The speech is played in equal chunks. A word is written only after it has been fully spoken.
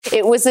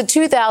It was the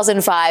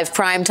 2005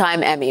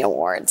 Primetime Emmy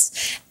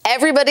Awards.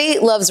 Everybody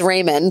Loves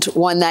Raymond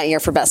won that year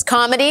for Best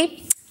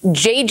Comedy.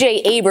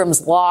 J.J.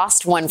 Abrams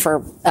won for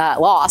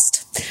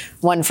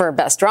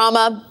Best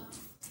Drama.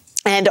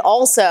 And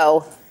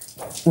also,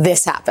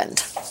 this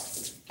happened.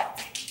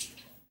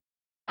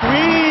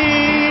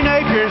 Green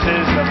Acres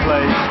is the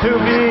place to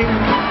be.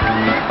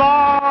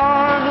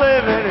 Farm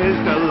living is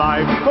the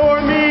life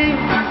for me.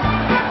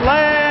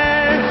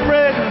 Land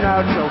spreading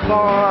out so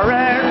far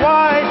and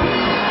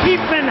wide. Keep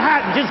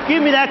Manhattan, just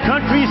give me that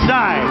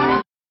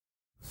countryside.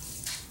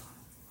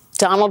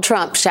 Donald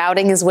Trump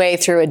shouting his way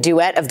through a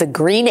duet of the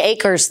Green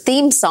Acres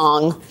theme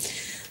song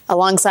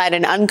alongside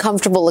an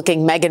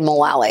uncomfortable-looking Megan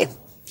Mullally.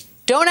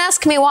 Don't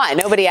ask me why.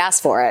 Nobody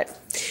asked for it.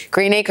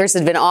 Green Acres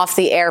had been off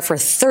the air for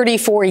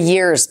 34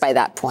 years by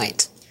that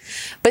point.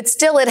 But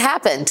still, it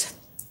happened.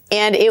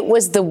 And it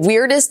was the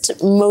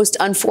weirdest, most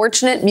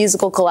unfortunate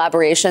musical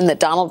collaboration that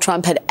Donald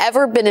Trump had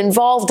ever been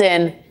involved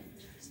in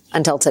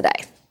until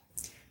today.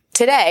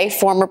 Today,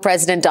 former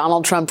President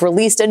Donald Trump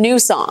released a new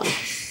song.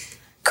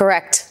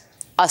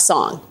 A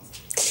song.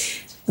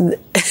 And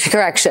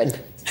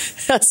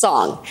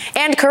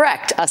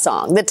correct a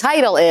song. The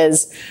title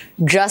is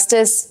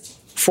Justice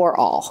for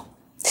All.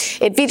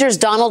 It features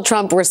Donald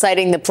Trump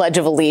reciting the Pledge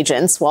of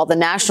Allegiance while the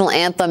national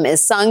anthem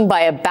is sung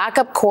by a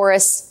backup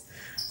chorus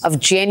of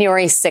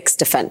January 6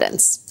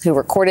 defendants who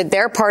recorded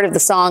their part of the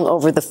song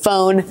over the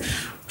phone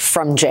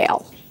from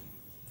jail.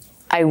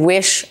 I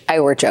wish I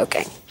were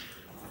joking.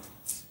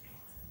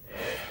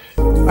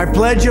 I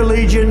pledge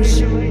allegiance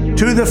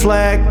to the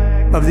flag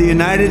of the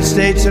United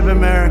States of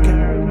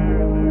America.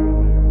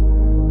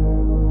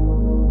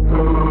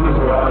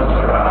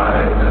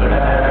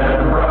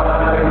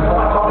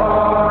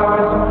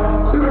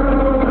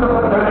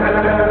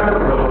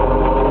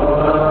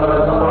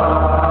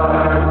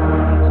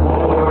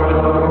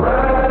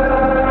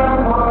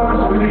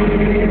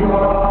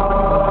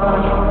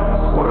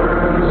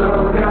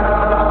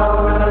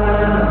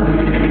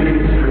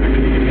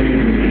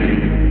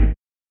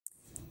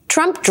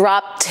 Trump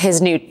dropped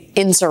his new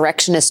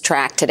insurrectionist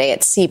track today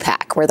at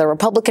CPAC, where the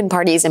Republican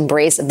Party's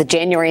embrace of the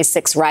January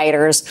 6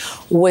 rioters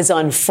was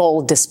on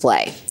full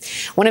display.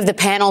 One of the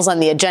panels on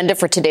the agenda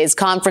for today's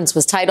conference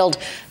was titled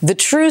The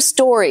True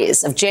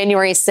Stories of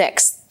January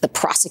 6, The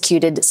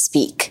Prosecuted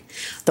Speak.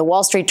 The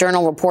Wall Street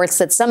Journal reports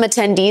that some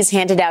attendees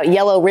handed out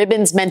yellow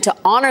ribbons meant to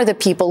honor the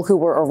people who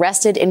were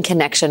arrested in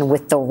connection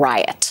with the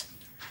riot.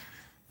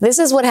 This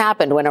is what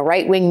happened when a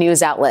right-wing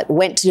news outlet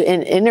went to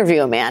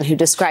interview a man who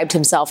described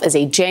himself as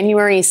a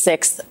January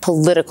 6th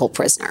political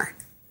prisoner.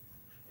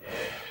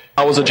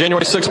 I was a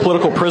January 6th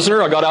political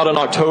prisoner. I got out in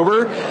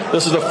October.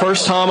 This is the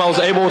first time I was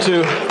able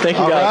to, thank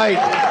you guys.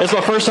 Right. It's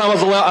the first time I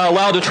was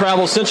allowed to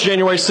travel since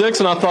January 6th,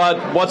 and I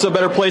thought, what's a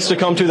better place to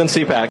come to than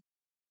CPAC?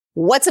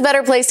 What's a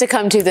better place to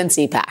come to than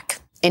CPAC?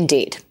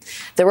 Indeed.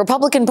 The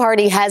Republican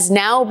Party has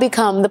now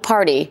become the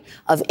party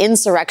of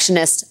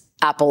insurrectionist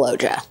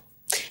apologia.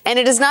 And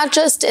it is not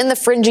just in the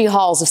fringy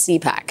halls of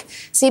CPAC.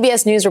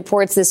 CBS News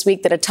reports this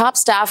week that a top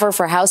staffer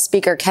for House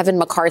Speaker Kevin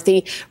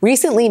McCarthy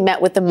recently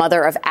met with the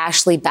mother of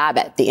Ashley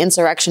Babbitt, the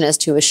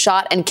insurrectionist who was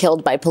shot and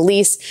killed by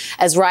police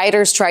as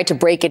rioters tried to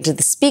break into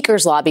the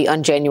Speaker's lobby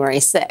on January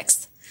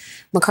 6th.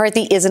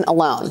 McCarthy isn't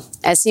alone.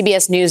 As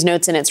CBS News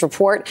notes in its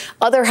report,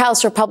 other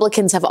House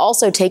Republicans have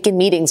also taken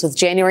meetings with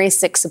January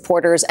 6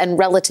 supporters and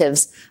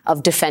relatives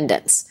of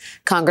defendants.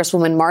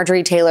 Congresswoman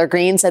Marjorie Taylor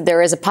Greene said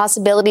there is a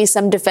possibility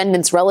some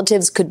defendants'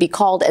 relatives could be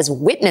called as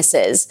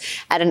witnesses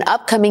at an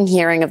upcoming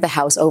hearing of the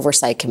House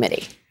Oversight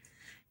Committee.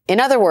 In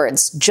other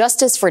words,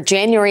 justice for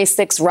January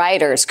 6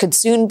 rioters could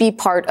soon be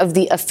part of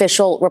the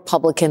official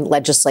Republican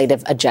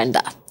legislative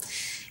agenda.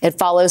 It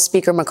follows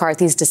Speaker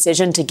McCarthy's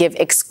decision to give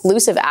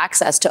exclusive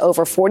access to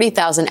over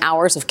 40,000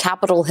 hours of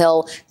Capitol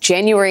Hill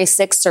January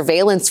 6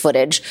 surveillance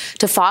footage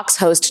to Fox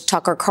host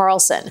Tucker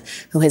Carlson,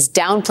 who has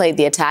downplayed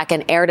the attack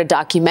and aired a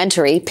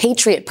documentary,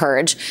 Patriot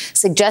Purge,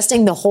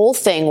 suggesting the whole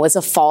thing was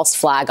a false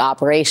flag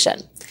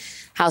operation.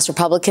 House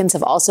Republicans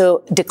have also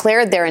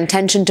declared their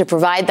intention to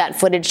provide that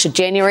footage to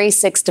January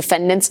 6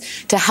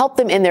 defendants to help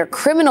them in their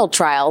criminal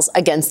trials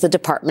against the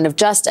Department of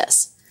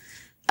Justice.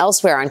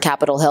 Elsewhere on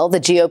Capitol Hill, the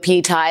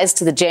GOP ties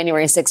to the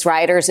January 6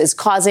 rioters is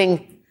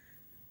causing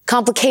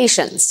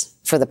complications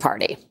for the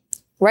party.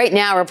 Right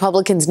now,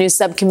 Republicans' new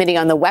subcommittee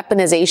on the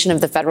weaponization of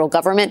the federal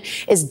government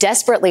is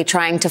desperately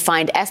trying to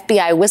find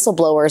FBI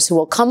whistleblowers who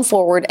will come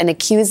forward and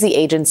accuse the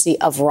agency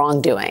of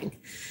wrongdoing.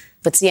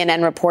 But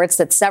CNN reports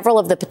that several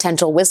of the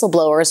potential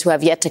whistleblowers who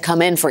have yet to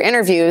come in for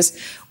interviews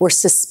were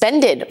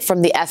suspended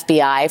from the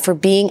FBI for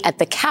being at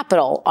the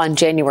Capitol on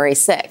January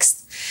 6th.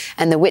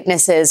 And the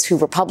witnesses who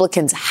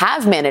Republicans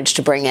have managed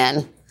to bring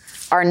in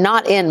are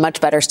not in much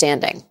better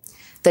standing.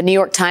 The New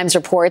York Times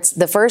reports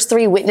the first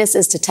three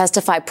witnesses to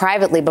testify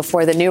privately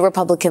before the new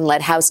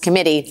Republican-led House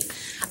committee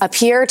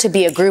appear to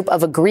be a group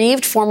of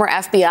aggrieved former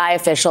FBI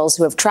officials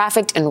who have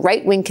trafficked in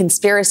right-wing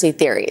conspiracy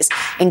theories,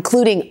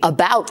 including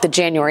about the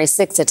January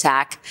 6th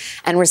attack,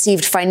 and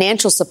received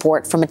financial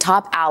support from a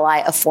top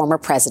ally of former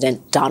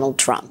President Donald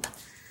Trump.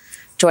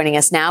 Joining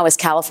us now is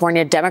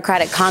California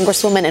Democratic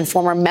Congresswoman and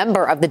former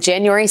member of the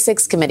January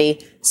 6th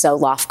Committee, Zoe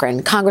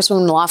Lofgren.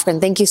 Congresswoman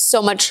Lofgren, thank you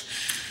so much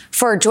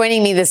for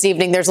joining me this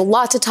evening. There's a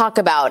lot to talk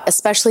about,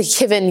 especially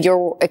given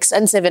your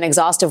extensive and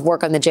exhaustive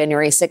work on the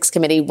January 6th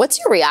committee. What's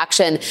your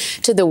reaction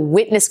to the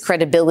witness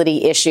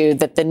credibility issue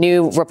that the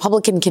new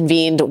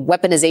Republican-convened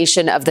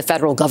weaponization of the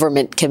federal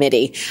government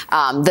committee,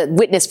 the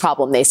witness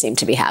problem they seem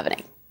to be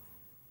having?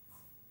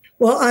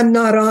 Well, I'm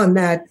not on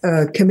that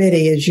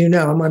committee, as you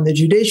know. I'm on the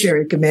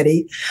Judiciary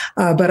Committee,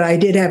 but I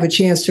did have a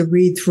chance to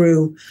read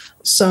through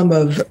some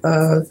of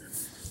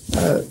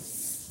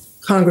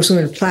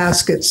Congresswoman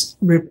Plaskett's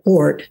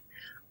report,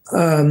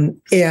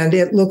 and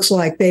it looks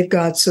like they've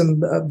got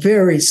some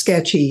very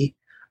sketchy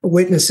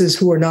witnesses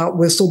who are not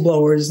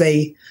whistleblowers.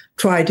 They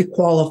tried to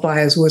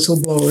qualify as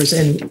whistleblowers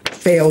and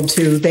failed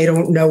to. They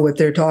don't know what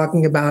they're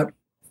talking about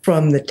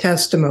from the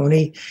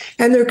testimony,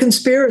 and they're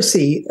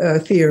conspiracy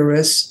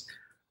theorists.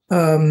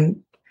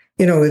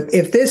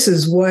 If this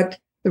is what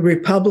the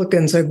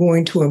Republicans are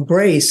going to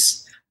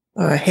embrace,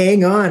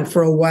 hang on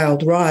for a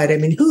wild ride. I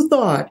mean, who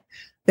thought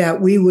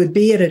that we would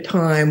be at a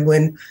time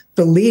when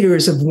the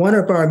leaders of one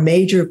of our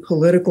major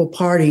political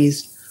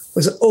parties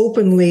was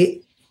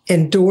openly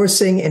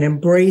endorsing and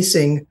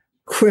embracing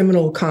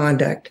criminal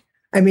conduct?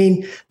 I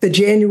mean, the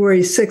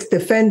January 6th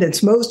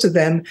defendants, most of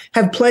them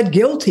have pled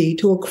guilty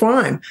to a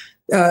crime,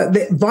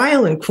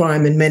 violent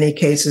crime in many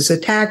cases,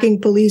 attacking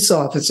police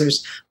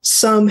officers.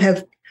 Some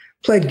have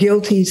pled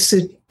guilty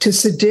to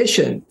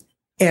sedition,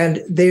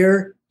 and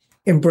they're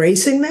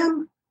embracing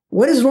them?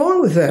 What is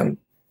wrong with them?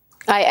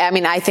 I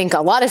mean, I think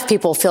a lot of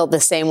people feel the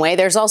same way.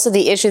 There's also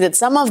the issue that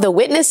some of the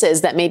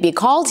witnesses that may be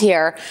called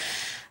here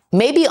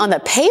may be on the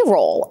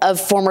payroll of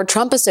former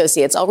Trump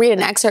associates. I'll read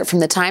an excerpt from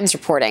the Times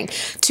reporting.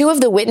 Two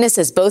of the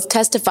witnesses both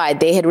testified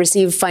they had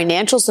received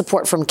financial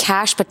support from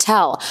Kash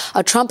Patel,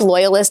 a Trump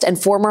loyalist and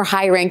former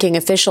high-ranking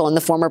official in the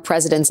former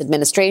president's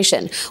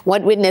administration.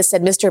 One witness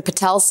said Mr.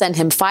 Patel sent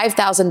him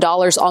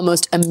 $5,000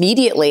 almost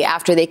immediately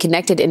after they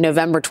connected in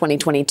November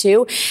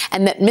 2022,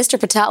 and that Mr.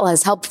 Patel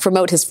has helped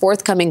promote his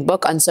forthcoming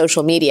book on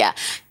social media.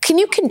 Can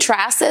you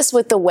contrast this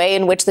with the way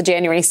in which the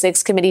January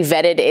 6th committee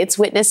vetted its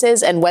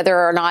witnesses and whether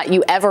or not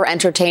you ever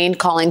entertained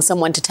calling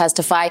someone to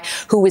testify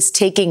who was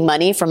taking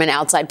money from an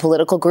outside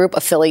political group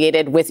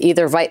affiliated with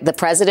either the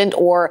president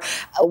or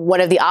one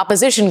of the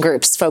opposition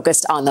groups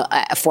focused on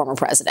the former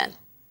president?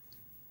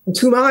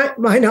 To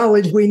my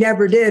knowledge, we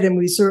never did, and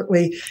we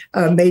certainly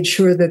made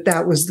sure that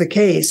that was the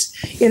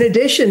case. In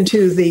addition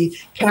to the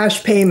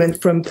cash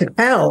payment from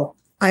Patel,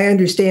 I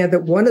understand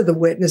that one of the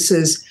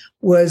witnesses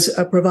was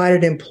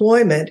provided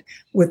employment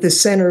with the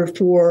Center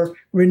for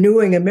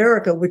Renewing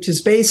America, which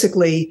is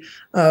basically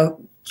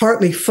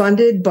partly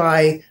funded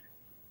by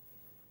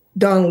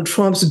Donald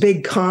Trump's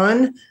big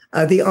con,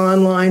 the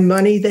online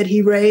money that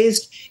he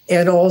raised,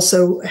 and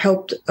also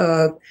helped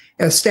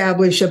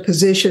establish a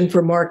position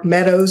for Mark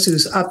Meadows,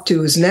 who's up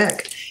to his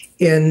neck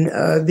in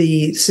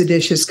the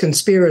seditious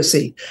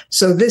conspiracy.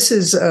 So this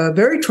is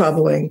very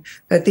troubling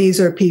that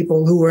these are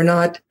people who are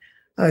not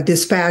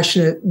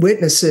dispassionate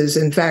witnesses.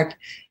 In fact,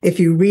 if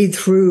you read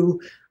through,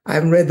 I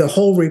haven't read the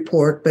whole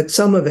report, but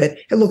some of it,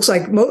 it looks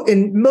like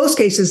in most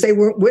cases, they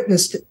weren't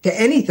witness to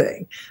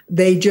anything.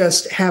 They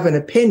just have an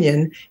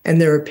opinion,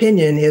 and their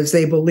opinion is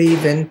they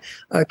believe in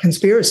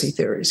conspiracy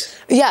theories.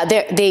 Yeah,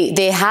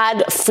 they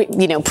had,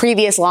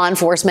 previous law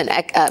enforcement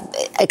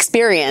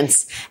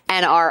experience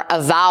and are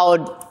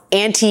avowed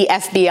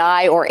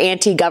anti-FBI or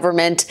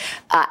anti-government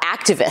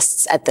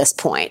activists at this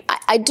point.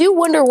 I do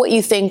wonder what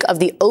you think of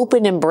the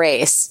open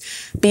embrace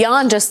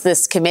beyond just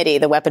this committee,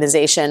 the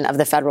weaponization of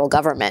the federal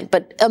government,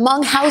 but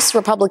among House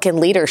Republican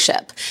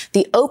leadership,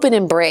 the open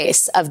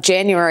embrace of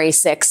January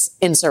 6th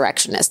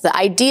insurrectionists. The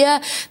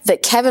idea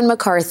that Kevin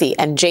McCarthy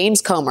and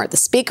James Comer, the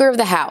Speaker of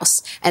the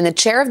House and the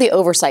chair of the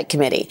Oversight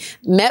Committee,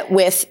 met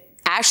with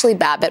Ashley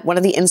Babbitt, one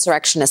of the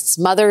insurrectionists'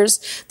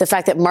 mothers, the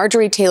fact that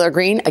Marjorie Taylor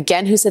Greene,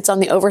 again, who sits on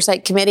the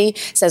Oversight Committee,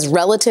 says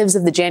relatives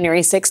of the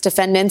January 6th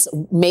defendants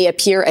may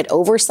appear at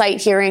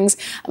oversight hearings.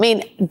 I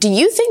mean, do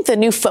you think the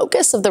new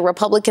focus of the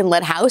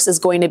Republican-led House is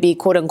going to be,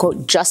 quote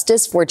unquote,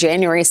 justice for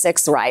January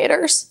 6th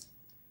rioters?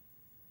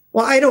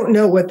 Well, I don't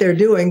know what they're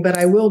doing, but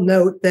I will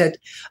note that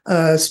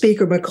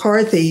Speaker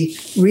McCarthy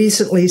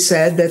recently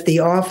said that the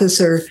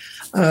officer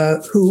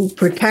who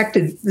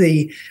protected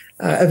the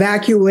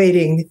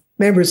evacuating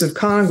members of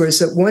Congress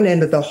at one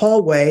end of the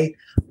hallway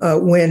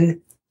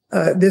when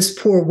this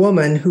poor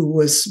woman who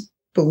was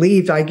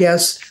believed, I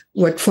guess,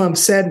 what Trump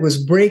said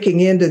was breaking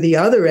into the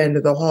other end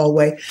of the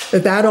hallway,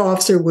 that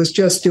officer was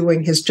just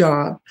doing his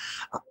job.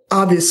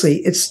 Obviously,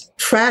 it's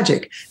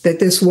tragic that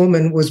this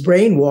woman was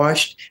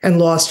brainwashed and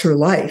lost her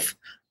life.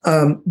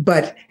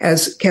 But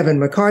as Kevin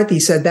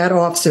McCarthy said, that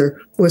officer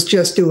was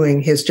just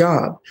doing his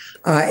job.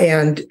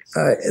 And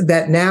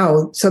that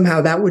now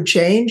somehow that would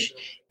change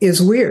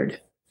is weird.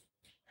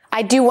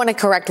 I do want to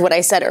correct what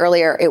I said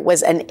earlier. It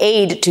was an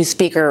aide to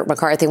Speaker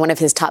McCarthy, one of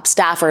his top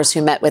staffers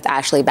who met with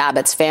Ashley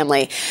Babbitt's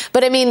family.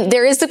 But I mean,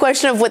 there is the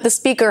question of what the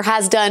speaker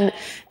has done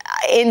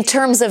in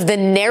terms of the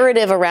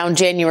narrative around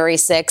January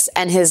 6th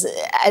and his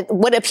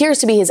what appears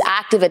to be his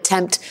active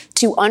attempt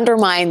to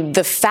undermine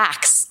the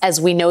facts as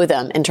we know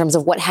them in terms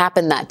of what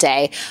happened that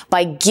day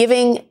by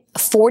giving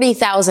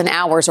 40,000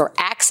 hours or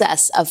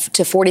access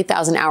to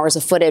 40,000 hours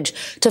of footage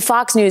to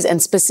Fox News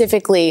and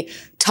specifically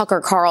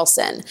Tucker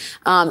Carlson.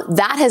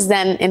 That has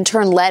then in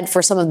turn led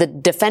for some of the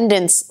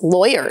defendants'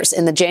 lawyers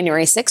in the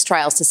January 6th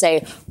trials to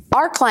say,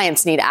 our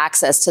clients need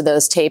access to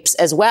those tapes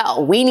as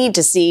well. We need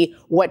to see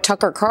what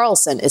Tucker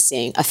Carlson is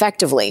seeing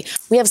effectively.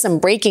 We have some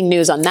breaking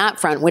news on that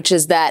front, which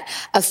is that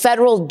a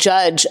federal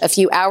judge a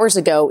few hours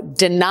ago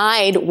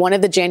denied one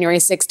of the January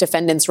 6th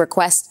defendants'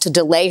 requests to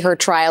delay her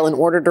trial in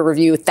order to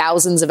review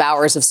thousands of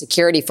hours of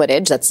security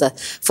footage. That's the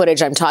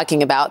footage I'm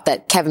talking about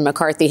that Kevin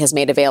McCarthy has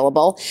made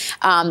available.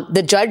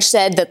 The judge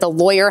said that the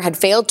lawyer had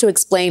failed to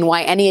explain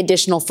why any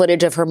additional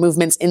footage of her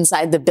movements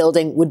inside the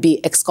building would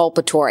be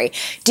exculpatory.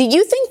 Do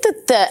you think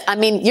that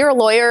you're a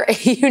lawyer,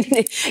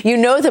 you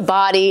know the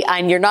body,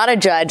 and you're not a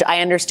judge. I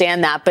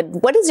understand that. But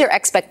what is your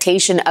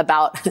expectation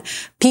about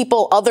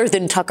people other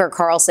than Tucker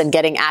Carlson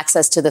getting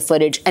access to the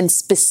footage, and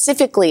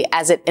specifically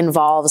as it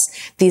involves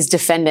these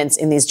defendants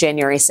in these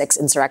January 6th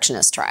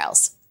insurrectionist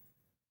trials?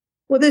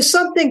 Well, there's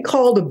something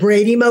called a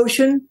Brady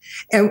motion.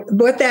 And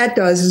what that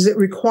does is it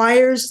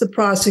requires the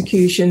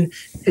prosecution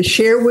to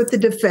share with the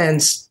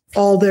defense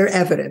all their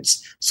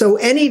evidence. So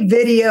any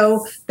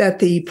video that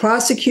the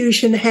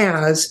prosecution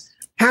has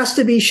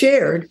to be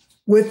shared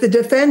with the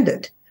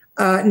defendant.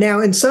 Now,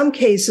 in some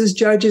cases,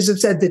 judges have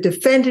said the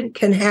defendant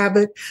can have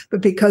it,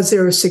 but because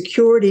there are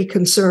security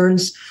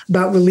concerns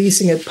about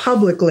releasing it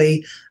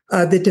publicly,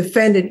 the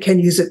defendant can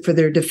use it for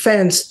their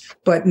defense,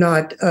 but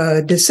not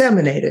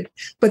disseminate it.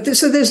 But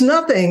so there's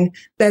nothing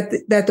that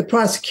the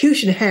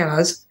prosecution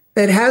has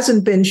that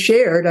hasn't been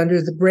shared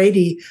under the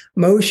Brady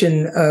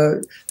motion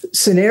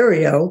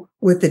scenario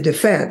with the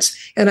defense.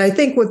 And I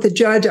think what the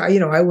judge,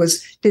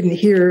 didn't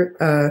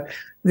hear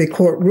the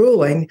court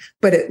ruling,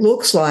 but it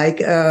looks like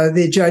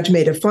the judge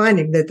made a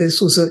finding that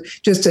this was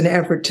just an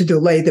effort to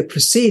delay the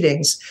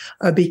proceedings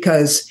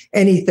because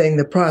anything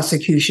the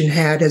prosecution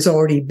had has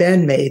already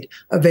been made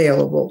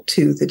available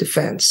to the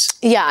defense.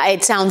 Yeah,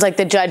 it sounds like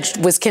the judge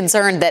was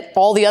concerned that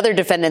all the other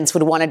defendants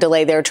would want to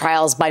delay their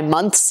trials by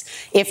months,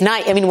 if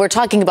not. I mean, we're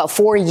talking about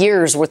 4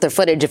 years worth of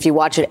footage if you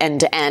watch it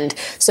end to end.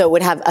 So it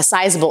would have a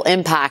sizable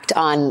impact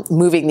on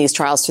moving these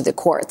trials through the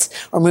courts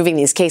or moving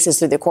these cases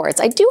through the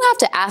courts. I do have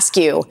to ask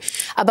you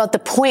about the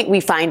point we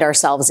find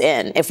ourselves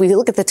in. If we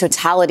look at the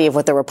totality of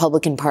what the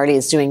Republican Party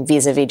is doing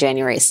vis-a-vis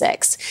January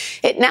 6th,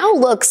 it now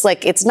looks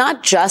like it's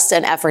not just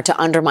an effort to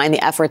undermine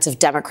the efforts of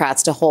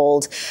Democrats to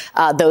hold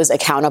those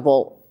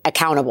accountable,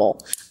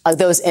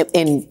 those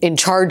in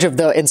charge of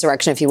the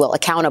insurrection, if you will,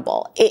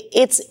 accountable.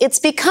 It's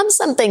become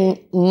something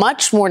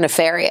much more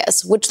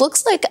nefarious, which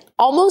looks like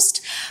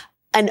almost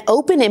an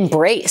open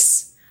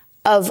embrace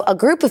of a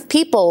group of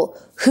people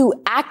who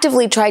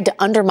actively tried to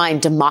undermine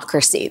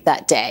democracy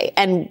that day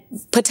and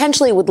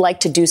potentially would like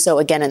to do so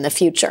again in the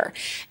future.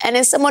 And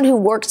as someone who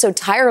worked so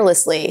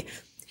tirelessly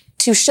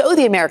to show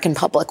the American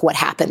public what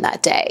happened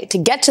that day, to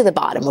get to the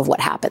bottom of what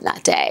happened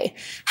that day,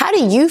 how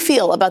do you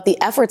feel about the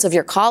efforts of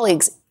your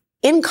colleagues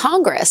in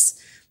Congress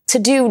to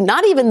do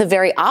not even the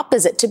very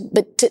opposite,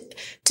 but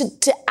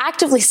to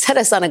actively set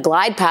us on a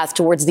glide path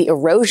towards the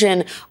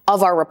erosion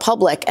of our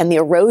republic and the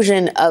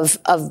erosion of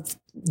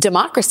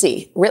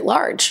democracy writ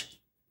large?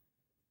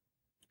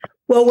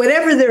 Well,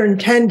 whatever they're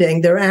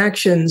intending, their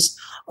actions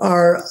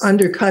are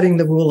undercutting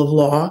the rule of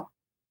law.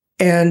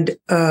 And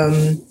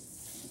the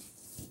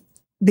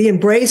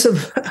embrace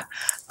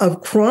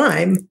of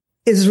crime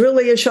is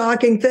really a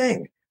shocking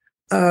thing.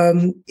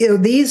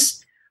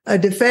 These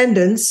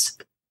defendants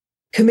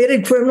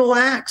committed criminal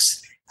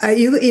acts.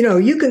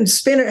 You can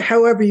spin it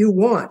however you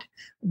want,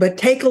 but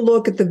take a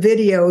look at the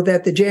video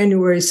that the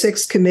January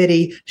 6th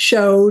committee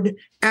showed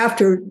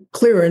after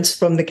clearance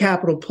from the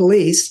Capitol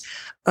Police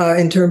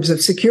in terms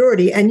of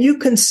security, and you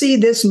can see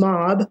this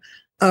mob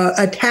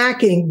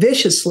attacking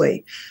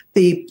viciously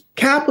the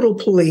Capitol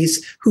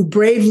Police, who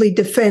bravely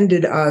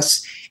defended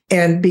us.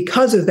 And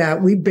because of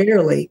that, we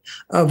barely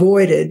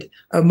avoided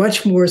a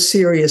much more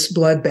serious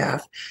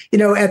bloodbath.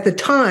 At the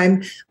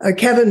time,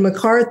 Kevin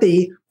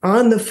McCarthy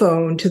on the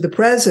phone to the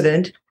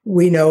president,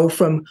 we know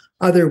from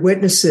other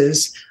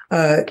witnesses,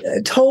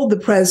 told the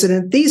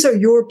president, these are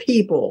your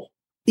people.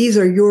 These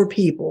are your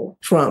people,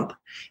 Trump.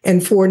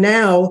 And for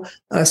now,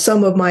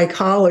 some of my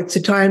colleagues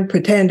to try and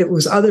pretend it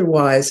was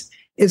otherwise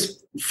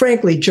is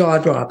frankly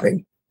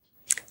jaw-dropping.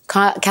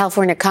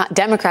 California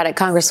Democratic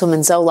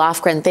Congresswoman Zoe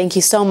Lofgren, thank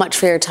you so much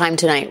for your time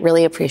tonight.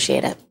 Really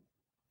appreciate it.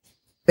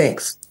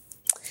 Thanks.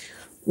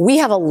 We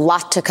have a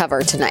lot to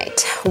cover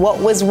tonight. What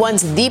was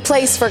once the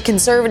place for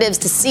conservatives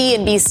to see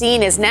and be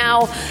seen is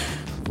now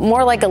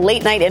more like a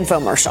late-night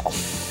infomercial.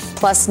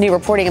 Plus, new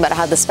reporting about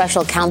how the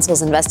special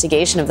counsel's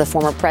investigation of the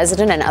former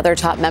president and other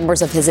top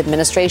members of his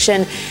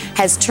administration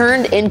has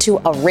turned into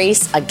a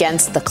race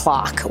against the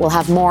clock. We'll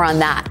have more on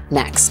that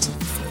next.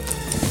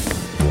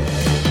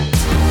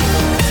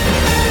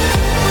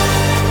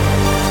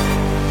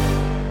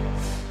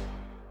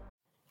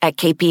 At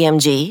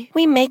KPMG,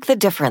 we make the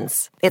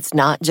difference. It's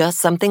not just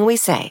something we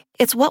say,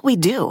 it's what we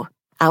do.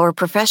 Our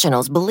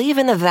professionals believe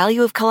in the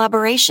value of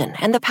collaboration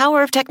and the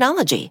power of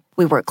technology.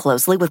 We work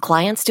closely with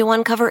clients to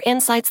uncover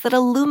insights that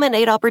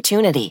illuminate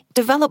opportunity,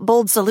 develop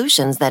bold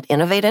solutions that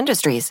innovate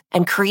industries,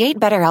 and create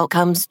better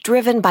outcomes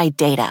driven by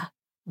data.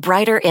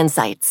 Brighter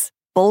insights,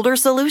 bolder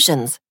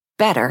solutions,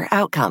 better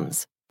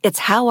outcomes. It's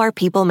how our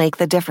people make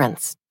the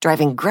difference,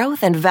 driving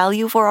growth and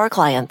value for our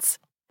clients.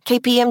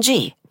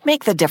 KPMG,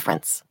 make the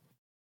difference.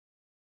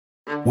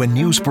 When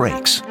news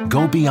breaks,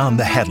 go beyond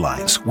the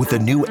headlines with the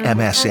new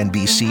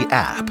MSNBC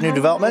app. New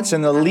developments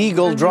in the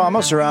legal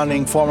drama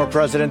surrounding former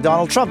President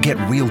Donald Trump. Get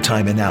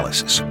real-time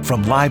analysis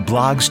from live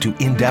blogs to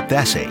in-depth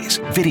essays,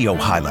 video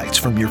highlights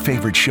from your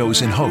favorite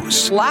shows and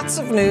hosts. Lots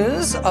of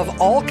news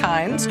of all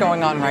kinds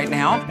going on right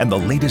now. And the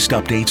latest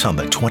updates on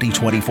the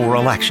 2024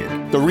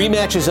 election. The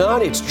rematch is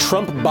on. It's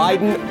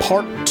Trump-Biden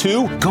Part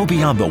 2. Go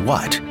beyond the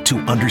what to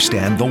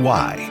understand the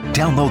why.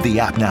 Download the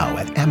app now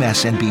at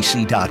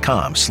msnbc.com/app.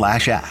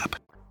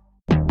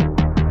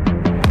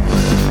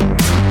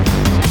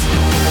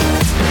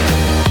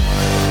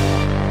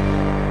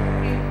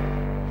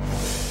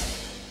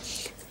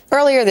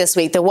 Earlier this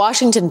week, the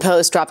Washington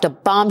Post dropped a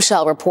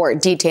bombshell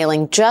report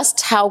detailing just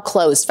how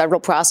close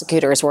federal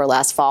prosecutors were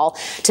last fall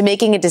to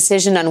making a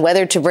decision on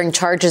whether to bring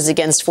charges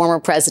against former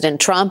President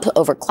Trump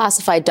over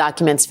classified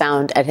documents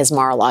found at his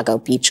Mar-a-Lago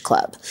beach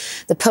club.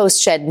 The Post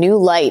shed new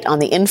light on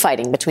the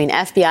infighting between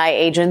FBI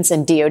agents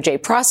and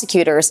DOJ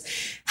prosecutors,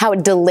 how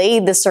it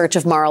delayed the search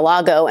of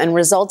Mar-a-Lago and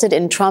resulted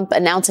in Trump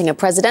announcing a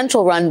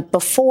presidential run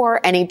before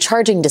any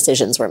charging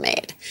decisions were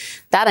made.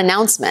 That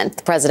announcement,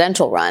 the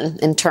presidential run,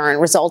 in turn,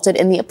 resulted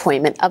in the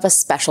appointment of a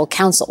special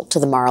counsel to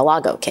the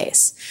Mar-a-Lago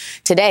case.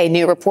 Today,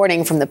 new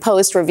reporting from the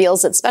Post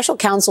reveals that special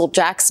counsel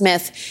Jack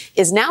Smith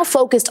is now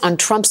focused on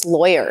Trump's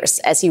lawyers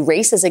as he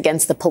races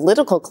against the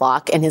political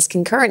clock in his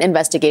concurrent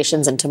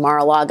investigations into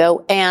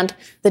Mar-a-Lago and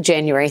the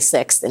January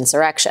 6th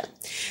insurrection.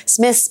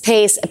 Smith's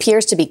pace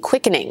appears to be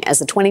quickening as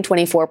the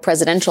 2024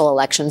 presidential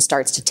election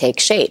starts to take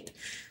shape.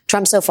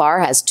 Trump so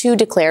far has two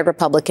declared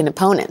Republican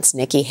opponents,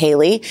 Nikki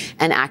Haley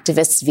and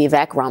activist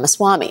Vivek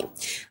Ramaswamy.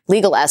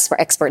 Legal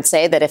experts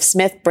say that if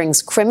Smith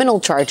brings criminal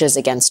charges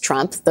against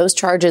Trump, those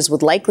charges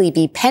would likely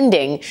be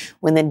pending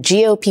when the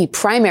GOP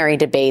primary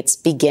debates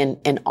begin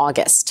in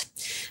August.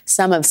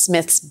 Some of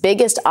Smith's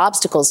biggest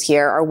obstacles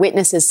here are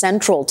witnesses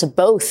central to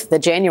both the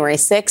January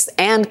 6th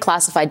and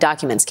classified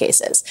documents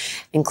cases,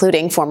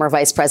 including former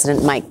Vice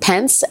President Mike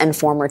Pence and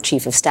former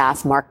Chief of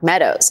Staff Mark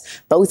Meadows,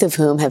 both of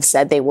whom have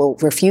said they will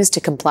refuse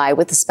to comply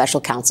with the special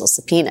counsel's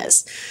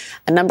subpoenas.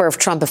 A number of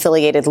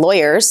Trump-affiliated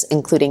lawyers,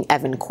 including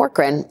Evan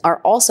Corcoran,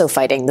 are also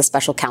fighting the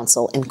special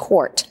counsel in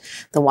court.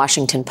 The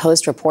Washington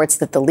Post reports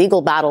that the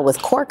legal battle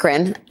with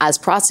Corcoran, as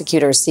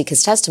prosecutors seek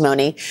his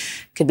testimony,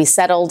 could be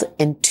settled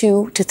in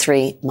 2 to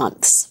 3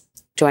 months.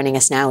 Joining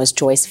us now is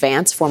Joyce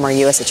Vance, former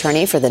U.S.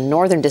 Attorney for the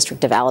Northern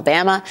District of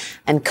Alabama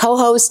and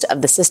co-host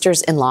of the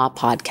Sisters-in-Law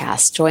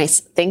podcast. Joyce,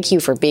 thank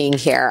you for being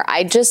here.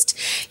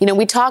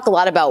 We talk a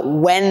lot about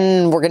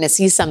when we're going to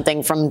see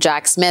something from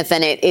Jack Smith,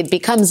 and it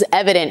becomes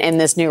evident in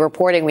this new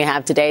reporting we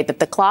have today that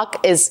the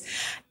clock is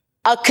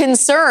a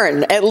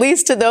concern, at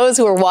least to those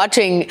who are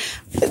watching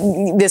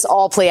this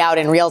all play out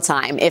in real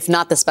time, if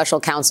not the special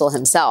counsel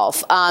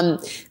himself.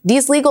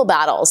 These legal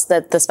battles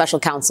that the special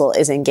counsel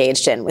is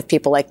engaged in with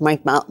people like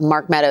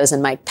Mark Meadows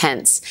and Mike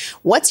Pence,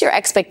 what's your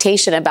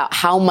expectation about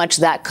how much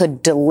that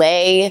could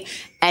delay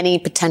any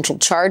potential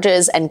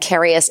charges and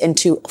carry us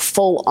into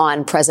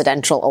full-on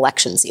presidential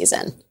election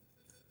season?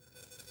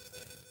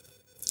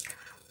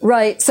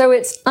 Right. So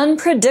it's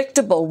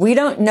unpredictable. We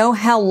don't know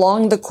how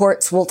long the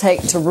courts will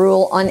take to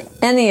rule on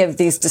any of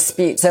these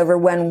disputes over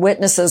when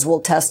witnesses will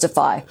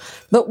testify.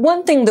 But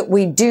one thing that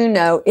we do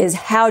know is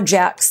how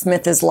Jack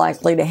Smith is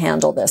likely to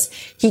handle this.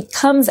 He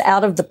comes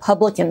out of the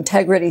public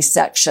integrity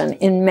section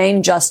in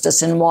Main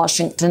Justice in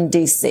Washington,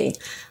 D.C.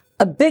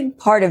 A big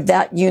part of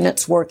that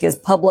unit's work is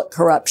public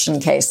corruption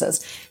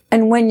cases.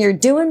 And when you're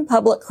doing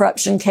public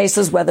corruption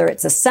cases, whether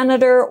it's a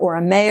senator or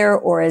a mayor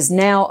or is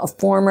now a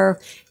former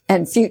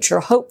and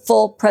future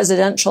hopeful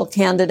presidential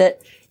candidate,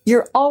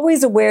 you're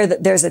always aware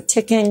that there's a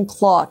ticking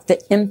clock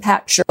that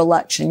impacts your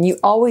election. You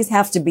always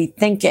have to be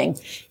thinking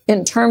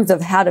in terms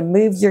of how to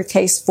move your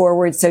case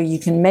forward so you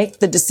can make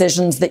the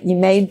decisions that you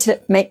need to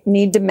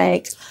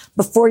make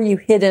before you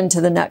hit into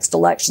the next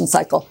election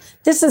cycle.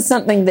 This is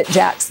something that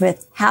Jack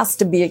Smith has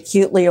to be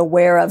acutely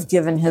aware of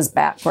given his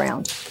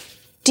background.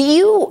 Can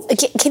you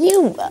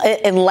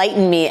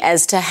enlighten me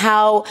as to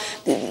how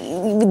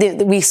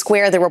we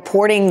square the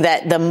reporting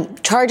that the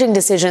charging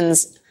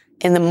decisions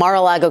in the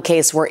Mar-a-Lago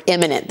case were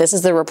imminent. This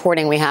is the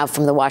reporting we have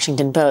from the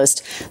Washington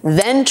Post.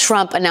 Then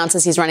Trump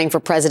announces he's running for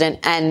president,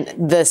 and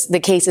the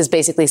case is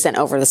basically sent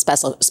over the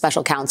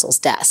special counsel's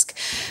desk.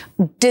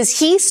 Does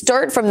he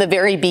start from the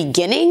very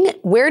beginning?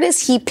 Where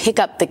does he pick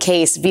up the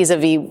case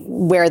vis-a-vis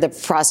where the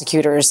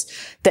prosecutors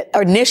that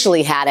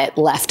initially had it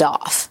left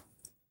off?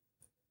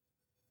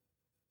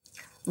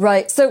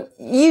 Right. So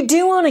you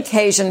do on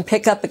occasion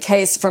pick up a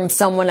case from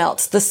someone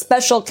else. The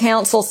special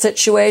counsel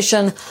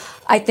situation,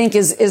 I think,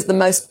 is the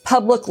most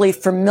publicly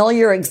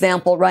familiar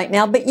example right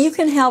now. But you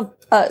can have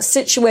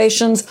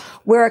situations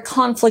where a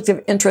conflict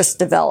of interest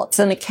develops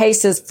and a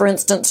case is, for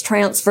instance,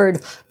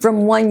 transferred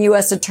from one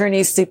U.S.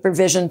 attorney's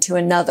supervision to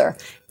another.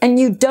 And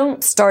you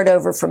don't start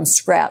over from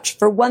scratch.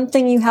 For one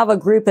thing, you have a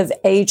group of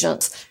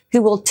agents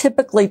who will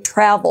typically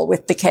travel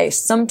with the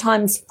case,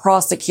 sometimes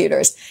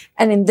prosecutors.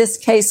 And in this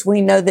case,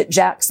 we know that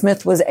Jack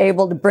Smith was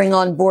able to bring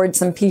on board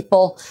some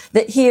people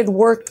that he had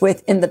worked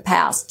with in the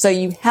past. So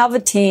you have a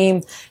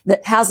team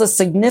that has a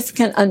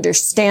significant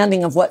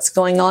understanding of what's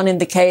going on in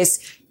the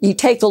case. You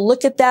take a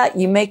look at that,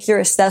 you make your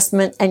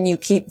assessment, and you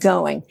keep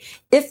going.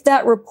 If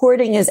that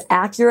reporting is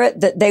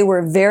accurate, that they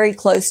were very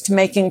close to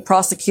making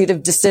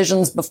prosecutive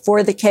decisions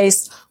before the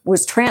case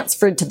was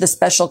transferred to the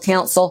special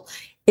counsel,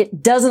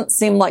 it doesn't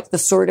seem like the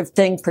sort of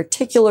thing,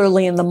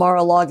 particularly in the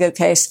Mar-a-Lago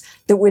case,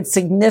 that would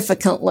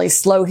significantly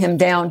slow him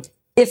down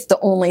if the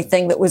only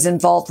thing that was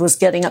involved was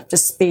getting up to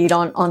speed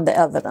on the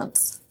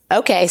evidence.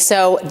 Okay,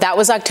 so that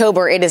was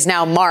October. It is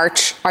now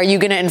March. Are you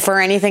going to infer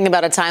anything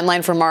about a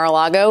timeline for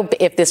Mar-a-Lago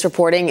if this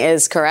reporting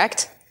is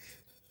correct?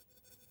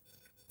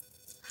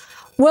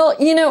 Well,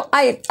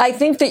 I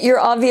think that you're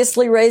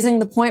obviously raising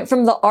the point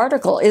from the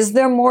article. Is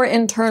there more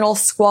internal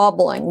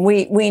squabbling?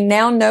 We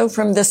now know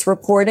from this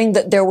reporting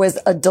that there was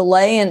a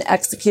delay in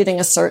executing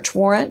a search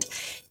warrant,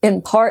 in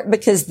part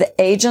because the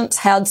agents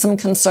had some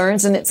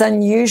concerns, and it's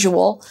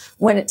unusual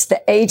when it's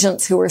the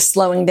agents who are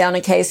slowing down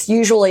a case.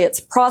 Usually it's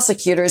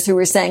prosecutors who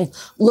are saying,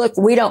 look,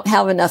 we don't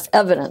have enough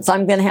evidence.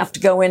 I'm going to have to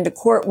go into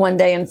court one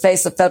day and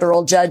face a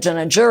federal judge and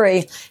a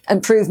jury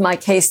and prove my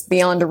case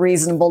beyond a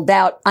reasonable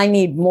doubt. I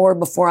need more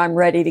before I'm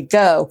ready to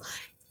go.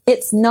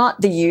 It's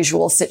not the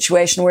usual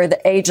situation where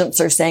the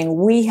agents are saying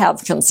we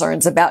have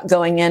concerns about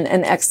going in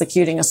and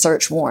executing a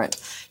search warrant.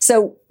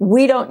 So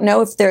we don't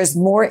know if there's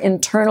more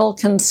internal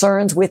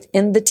concerns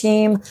within the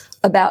team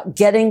about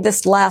getting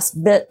this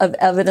last bit of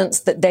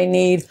evidence that they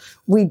need.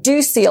 We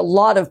do see a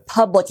lot of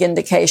public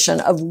indication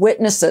of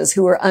witnesses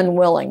who are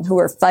unwilling, who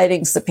are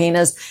fighting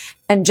subpoenas.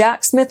 And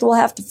Jack Smith will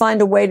have to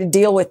find a way to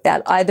deal with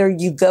that. Either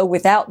you go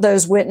without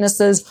those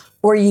witnesses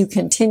or you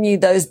continue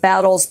those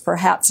battles,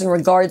 perhaps in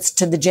regards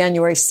to the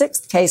January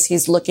 6th case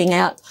he's looking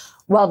at,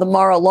 while the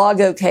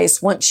Mar-a-Lago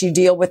case, once you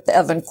deal with the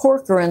Evan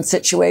Corcoran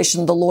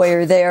situation, the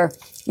lawyer there,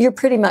 you're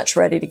pretty much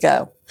ready to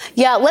go.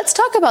 Yeah, let's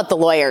talk about the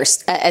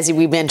lawyers, as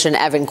we mentioned,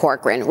 Evan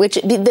Corcoran, which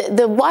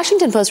the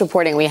Washington Post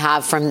reporting we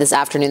have from this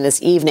afternoon,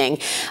 this evening,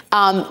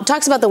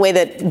 talks about the way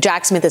that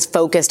Jack Smith is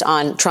focused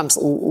on Trump's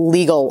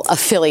legal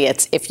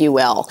affiliates, if you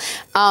will.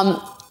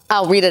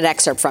 I'll read an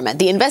excerpt from it.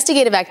 The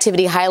investigative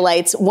activity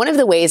highlights one of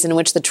the ways in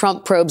which the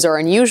Trump probes are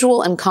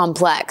unusual and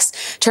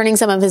complex, turning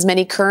some of his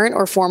many current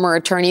or former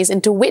attorneys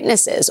into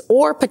witnesses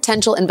or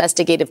potential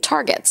investigative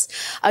targets.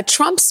 A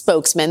Trump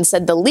spokesman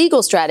said the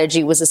legal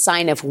strategy was a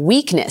sign of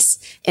weakness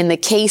in the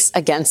case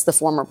against the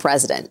former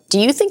president. Do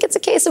you think it's a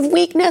case of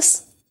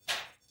weakness?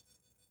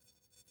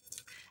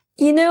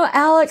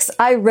 Alex,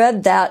 I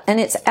read that, and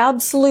it's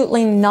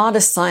absolutely not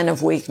a sign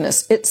of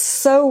weakness. It's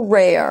so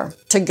rare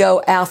to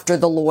go after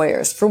the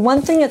lawyers. For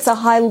one thing, it's a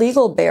high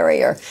legal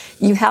barrier.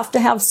 You have to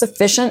have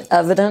sufficient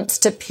evidence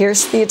to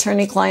pierce the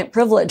attorney-client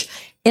privilege.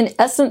 In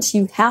essence,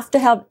 you have to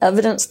have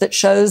evidence that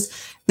shows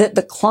that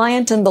the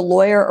client and the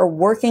lawyer are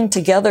working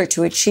together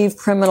to achieve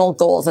criminal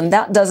goals, and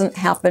that doesn't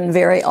happen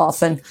very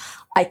often.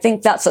 I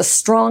think that's a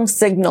strong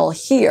signal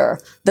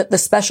here that the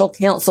special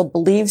counsel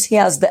believes he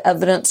has the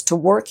evidence to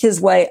work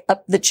his way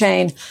up the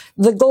chain.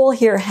 The goal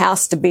here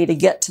has to be to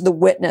get to the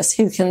witness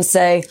who can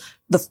say,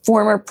 the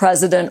former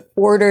president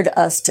ordered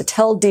us to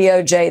tell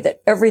DOJ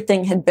that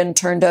everything had been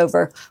turned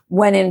over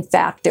when in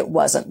fact it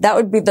wasn't. That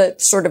would be the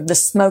sort of the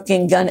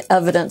smoking gun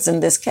evidence in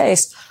this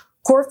case.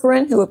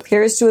 Corcoran, who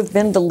appears to have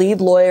been the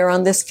lead lawyer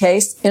on this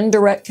case, in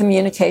direct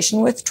communication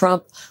with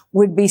Trump,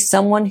 would be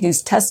someone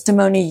whose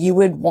testimony you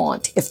would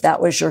want if that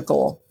was your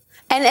goal.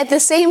 And at the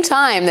same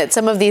time that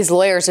some of these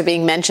lawyers are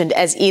being mentioned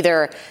as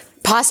either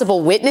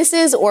possible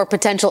witnesses or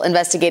potential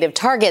investigative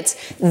targets,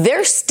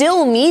 they're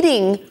still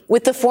meeting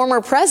with the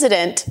former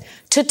president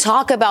to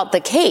talk about the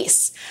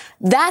case.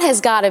 That has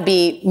got to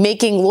be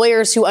making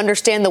lawyers who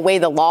understand the way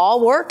the law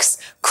works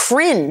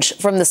cringe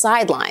from the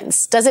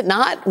sidelines. Does it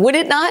not? Would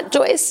it not,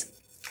 Joyce?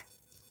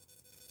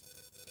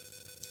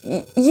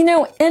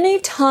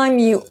 Anytime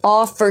you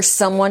offer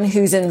someone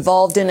who's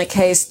involved in a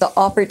case the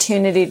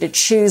opportunity to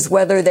choose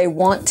whether they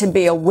want to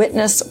be a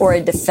witness or a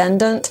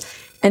defendant,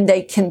 and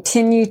they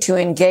continue to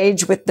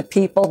engage with the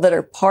people that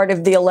are part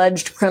of the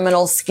alleged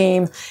criminal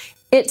scheme,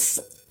 it's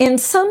in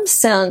some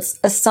sense,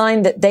 a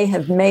sign that they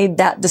have made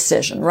that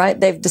decision, right?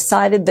 They've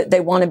decided that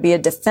they want to be a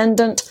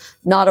defendant,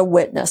 not a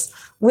witness.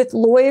 With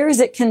lawyers,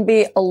 it can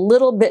be a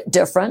little bit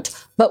different,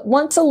 but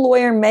once a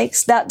lawyer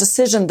makes that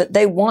decision that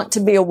they want to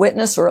be a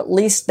witness, or at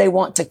least they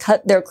want to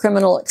cut their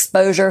criminal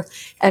exposure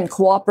and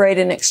cooperate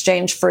in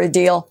exchange for a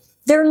deal,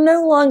 they're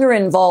no longer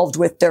involved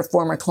with their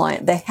former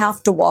client. They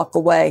have to walk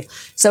away.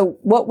 So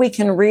what we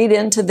can read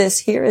into this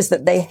here is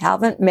that they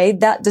haven't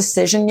made that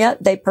decision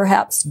yet. They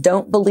perhaps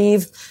don't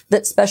believe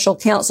that special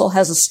counsel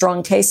has a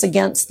strong case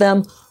against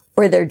them,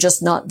 or they're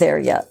just not there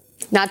yet.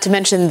 Not to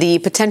mention the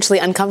potentially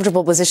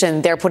uncomfortable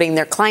position they're putting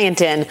their client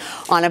in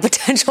on a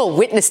potential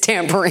witness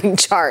tampering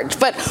charge.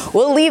 But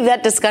we'll leave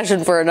that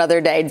discussion for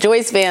another day.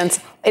 Joyce Vance,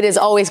 it is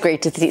always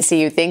great to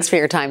see you. Thanks for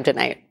your time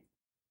tonight.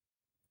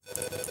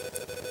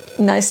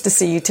 Nice to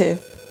see you, too.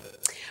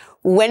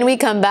 When we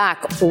come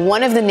back,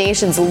 one of the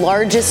nation's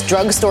largest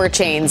drugstore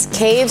chains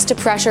caves to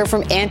pressure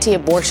from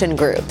anti-abortion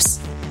groups.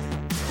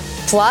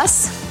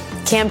 Plus,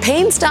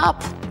 campaign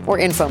stop or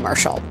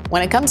infomercial.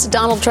 When it comes to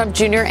Donald Trump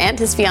Jr. and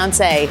his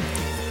fiancée,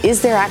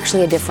 is there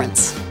actually a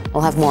difference?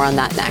 We'll have more on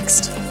that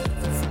next.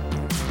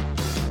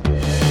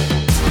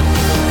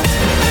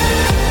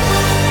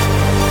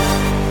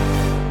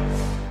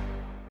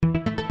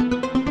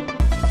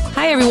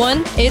 Hi,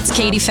 everyone. It's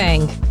Katie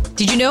Fang.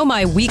 Did you know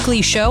my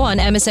weekly show on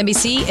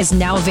MSNBC is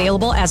now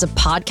available as a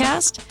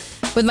podcast?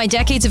 With my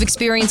decades of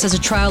experience as a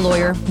trial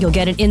lawyer, you'll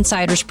get an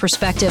insider's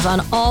perspective on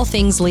all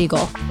things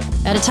legal.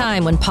 At a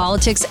time when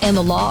politics and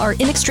the law are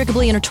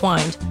inextricably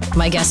intertwined,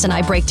 my guests and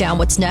I break down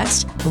what's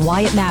next and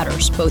why it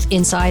matters, both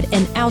inside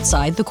and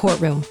outside the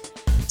courtroom.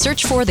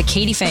 Search for The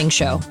Katie Fang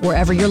Show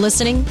wherever you're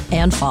listening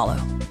and follow.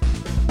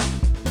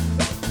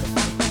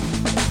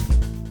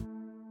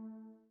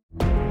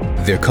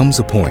 There comes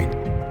a point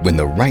when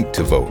the right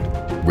to vote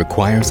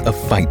requires a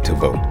fight to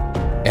vote.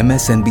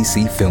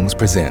 MSNBC Films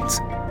presents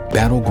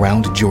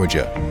Battleground,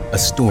 Georgia, a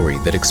story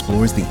that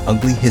explores the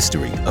ugly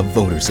history of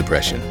voter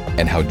suppression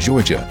and how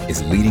Georgia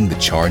is leading the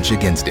charge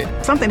against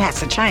it. Something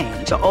has to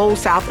change. The old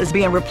South is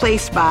being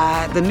replaced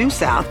by the new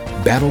South.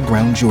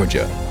 Battleground,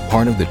 Georgia,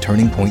 part of the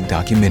Turning Point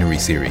documentary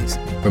series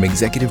from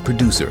executive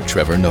producer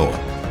Trevor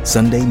Noah.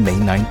 Sunday, May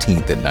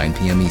 19th at 9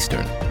 p.m.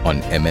 Eastern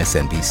on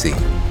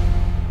MSNBC.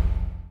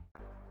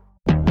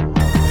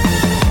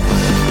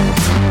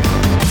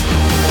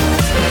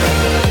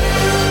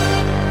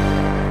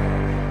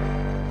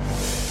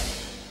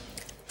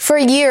 For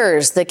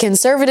years, the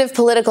Conservative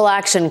Political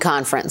Action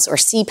Conference, or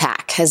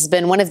CPAC, has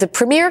been one of the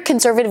premier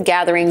conservative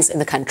gatherings in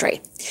the country.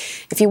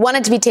 If you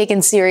wanted to be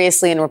taken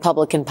seriously in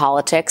Republican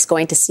politics,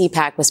 going to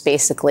CPAC was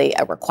basically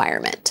a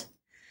requirement.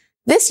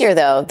 This year,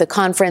 though, the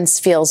conference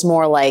feels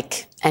more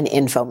like an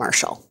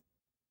infomercial.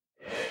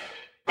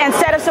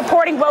 Instead of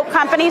supporting woke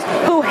companies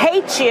who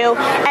hate you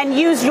and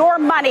use your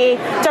money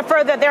to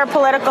further their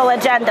political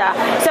agenda.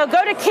 So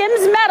go to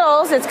Kim's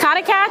Metals, it's kind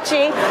of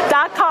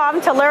catchy.com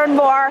to learn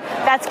more.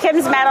 That's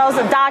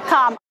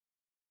kimsmetals.com.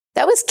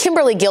 That was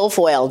Kimberly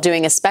Guilfoyle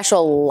doing a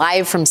special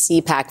live from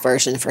CPAC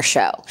version for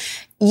show.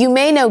 You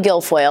may know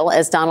Guilfoyle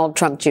as Donald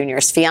Trump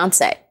Jr.'s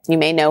fiancée. You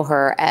may know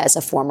her as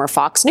a former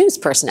Fox News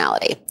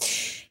personality.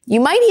 You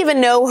might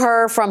even know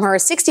her from her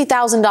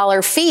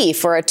 $60,000 fee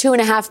for a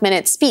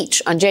 2.5-minute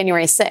speech on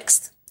January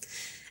 6th.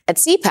 At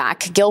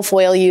CPAC,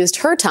 Guilfoyle used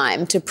her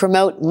time to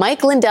promote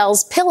Mike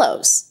Lindell's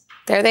pillows.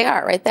 There they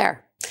are, right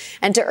there.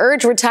 And to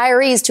urge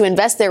retirees to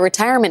invest their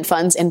retirement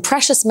funds in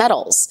precious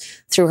metals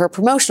through her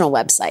promotional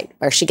website,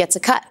 where she gets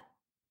a cut.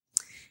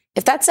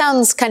 If that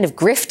sounds kind of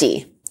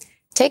grifty,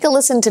 take a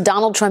listen to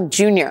Donald Trump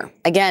Jr.,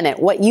 again,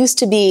 at what used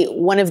to be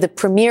one of the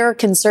premier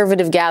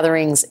conservative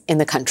gatherings in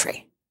the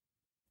country.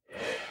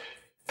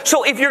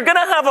 So if you're going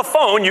to have a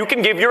phone, you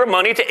can give your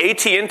money to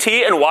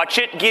AT&T and watch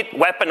it get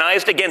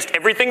weaponized against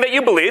everything that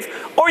you believe,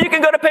 or you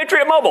can go to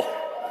Patriot Mobile.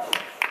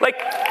 Like,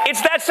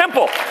 it's that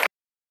simple.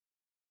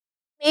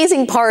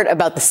 Amazing part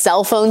about the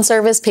cell phone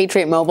service,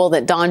 Patriot Mobile,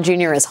 that Don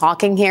Jr. is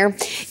hawking here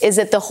is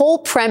that the whole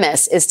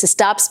premise is to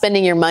stop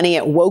spending your money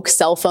at woke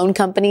cell phone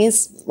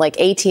companies like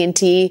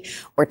AT&T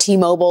or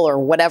T-Mobile or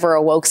whatever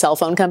a woke cell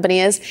phone company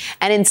is,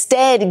 and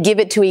instead give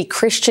it to a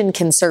Christian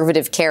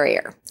conservative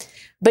carrier.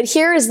 But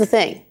here is the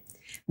thing.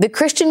 The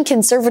Christian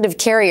conservative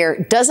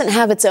carrier doesn't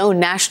have its own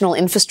national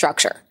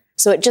infrastructure,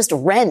 so it just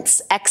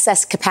rents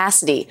excess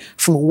capacity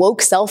from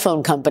woke cell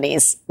phone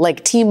companies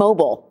like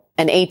T-Mobile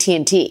and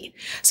AT&T.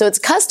 So its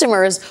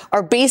customers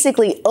are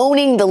basically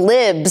owning the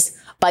libs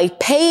by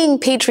paying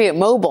Patriot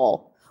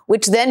Mobile,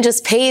 which then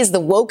just pays the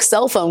woke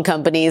cell phone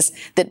companies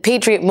that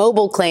Patriot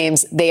Mobile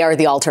claims they are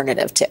the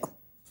alternative to.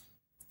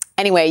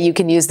 Anyway, you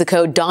can use the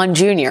code Don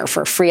Jr.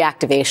 for free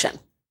activation.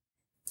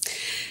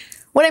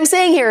 What I'm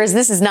saying here is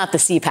this is not the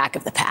CPAC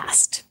of the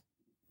past.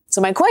 So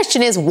my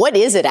question is, what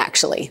is it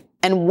actually?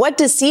 And what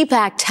does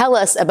CPAC tell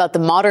us about the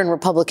modern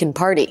Republican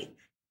Party?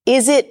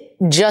 Is it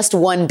just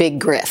one big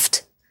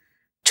grift?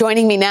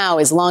 Joining me now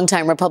is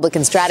longtime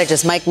Republican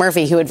strategist Mike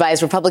Murphy, who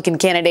advised Republican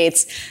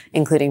candidates,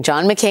 including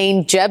John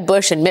McCain, Jeb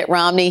Bush, and Mitt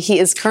Romney. He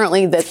is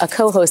currently a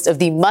co-host of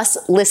the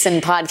Must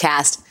Listen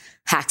podcast,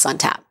 Hacks on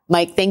Tap.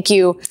 Mike, thank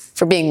you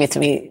for being with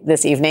me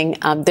this evening.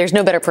 There's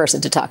no better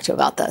person to talk to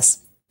about this.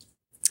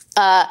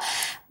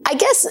 I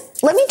guess,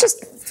 let me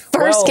just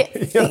first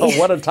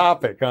what a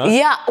topic, huh?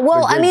 Yeah,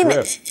 well, I mean,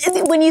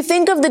 when you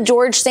think of the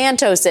George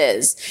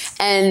Santoses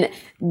and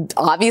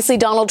obviously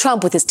Donald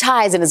Trump with his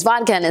ties and his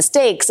vodka and his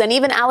steaks, and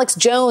even Alex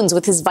Jones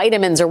with his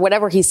vitamins or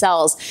whatever he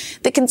sells,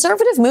 the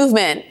conservative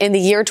movement in the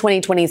year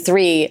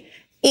 2023,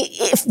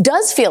 it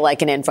does feel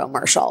like an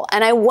infomercial.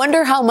 And I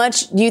wonder how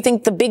much you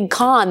think the big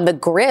con, the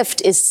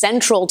grift, is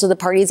central to the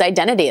party's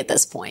identity at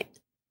this point.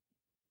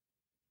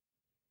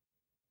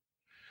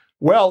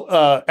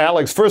 Well,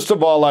 Alex, first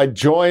of all, I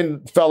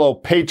join fellow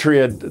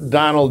patriot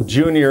Donald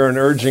Jr. in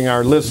urging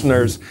our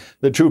listeners,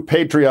 the true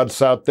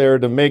patriots out there,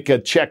 to make a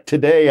check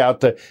today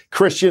out to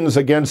Christians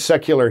Against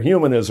Secular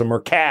Humanism,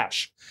 or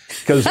CASH,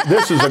 because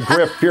this is a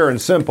grift pure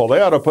and simple. They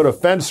ought to put a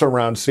fence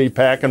around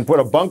CPAC and put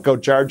a bunco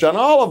charge on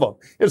all of them.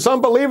 It's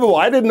unbelievable.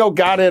 I didn't know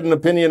God had an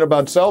opinion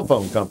about cell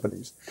phone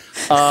companies.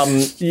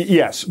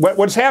 Yes,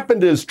 what's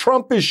happened is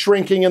Trump is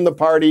shrinking in the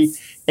party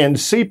and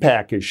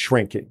CPAC is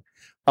shrinking.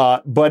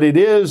 But it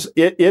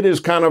is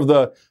kind of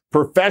the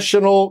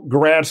professional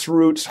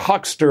grassroots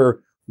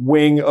huckster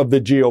wing of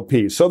the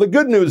GOP. So the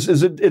good news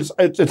is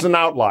it's an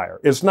outlier.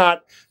 It's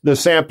not the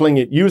sampling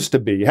it used to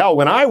be. Hell,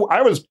 when I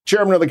was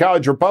chairman of the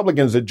College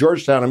Republicans at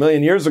Georgetown a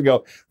million years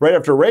ago, right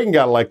after Reagan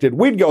got elected,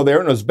 we'd go there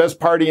and it was the best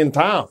party in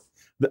town.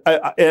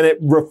 And it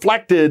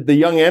reflected the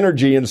young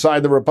energy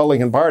inside the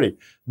Republican Party.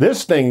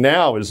 This thing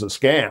now is a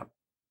scam.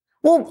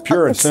 Well,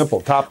 pure and simple,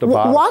 top to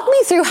bottom. Walk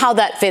me through how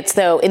that fits,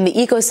 though, in the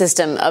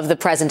ecosystem of the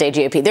present-day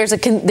GOP.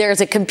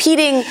 There's a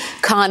competing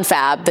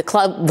confab, the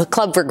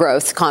Club for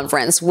Growth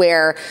conference,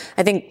 where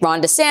I think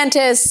Ron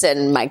DeSantis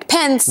and Mike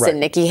Pence and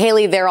Nikki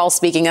Haley, they're all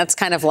speaking. That's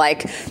kind of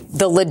like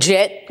the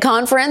legit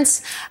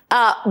conference.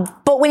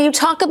 But when you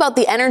talk about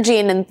the energy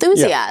and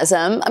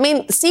enthusiasm, I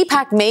mean,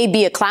 CPAC may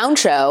be a clown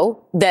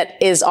show that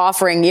is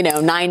offering,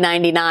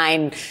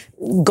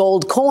 $9.99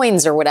 gold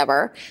coins or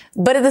whatever.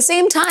 But at the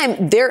same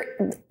time,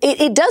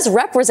 it does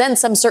represent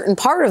some certain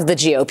part of the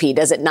GOP,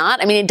 does it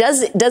not? I mean,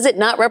 does it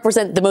not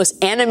represent the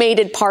most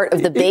animated part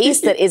of the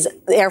base that is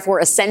therefore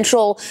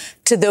essential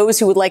to those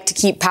who would like to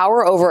keep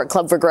power over at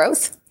Club for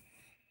Growth?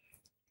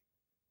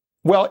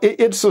 Well,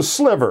 it's a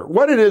sliver.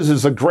 What it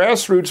is a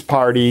grassroots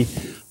party,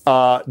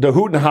 the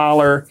hoot and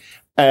holler,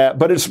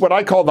 but it's what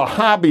I call the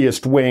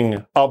hobbyist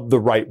wing of the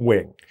right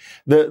wing.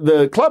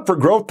 The Club for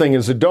Growth thing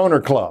is a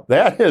donor club.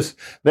 That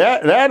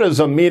is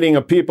a meeting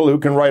of people who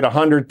can write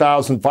 $100,000,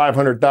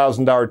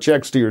 $500,000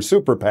 checks to your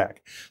super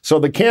PAC. So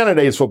the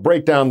candidates will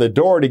break down the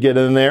door to get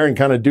in there and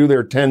kind of do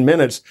their 10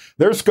 minutes.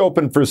 They're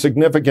scoping for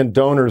significant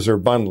donors or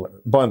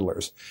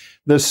bundlers.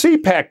 The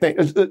CPAC thing,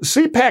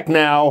 CPAC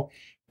now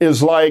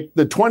is like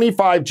the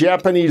 25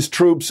 Japanese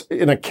troops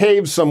in a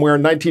cave somewhere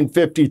in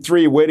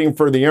 1953 waiting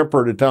for the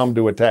emperor to tell them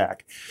to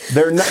attack.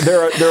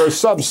 They're a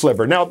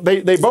sub-sliver. Now,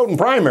 they vote in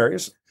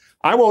primaries.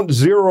 I won't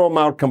zero them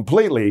out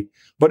completely,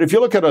 but if you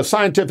look at a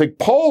scientific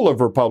poll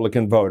of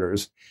Republican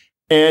voters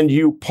and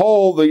you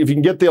poll if you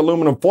can get the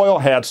aluminum foil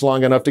hats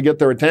long enough to get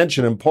their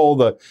attention and poll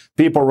the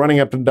people running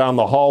up and down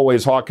the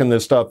hallways hawking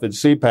this stuff at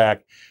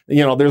CPAC,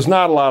 there's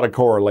not a lot of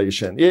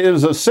correlation. It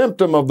is a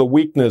symptom of the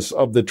weakness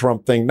of the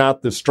Trump thing,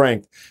 not the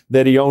strength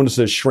that he owns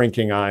this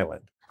shrinking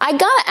island. I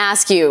gotta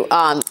ask you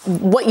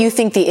what you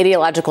think the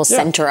ideological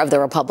center of the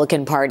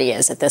Republican Party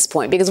is at this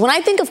point. Because when I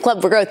think of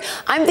Club for Growth,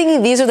 I'm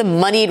thinking these are the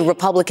moneyed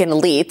Republican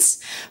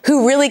elites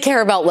who really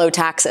care about low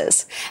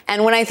taxes.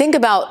 And when I think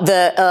about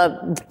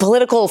the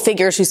political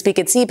figures who speak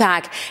at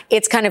CPAC,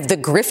 it's kind of the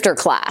grifter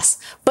class.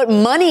 But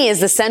money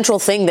is the central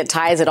thing that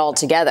ties it all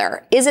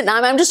together. Is it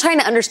not? I'm just trying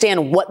to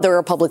understand what the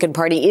Republican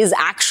Party is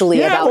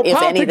actually about, if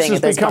anything,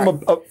 at this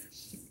point.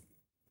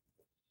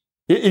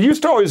 It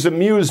used to always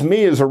amuse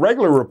me as a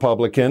regular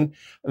Republican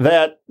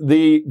that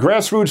the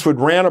grassroots would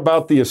rant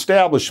about the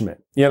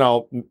establishment,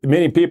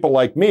 many people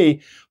like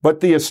me, but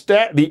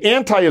the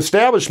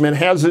anti-establishment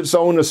has its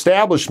own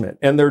establishment,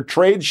 and their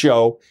trade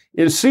show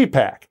is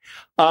CPAC.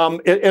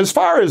 As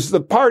far as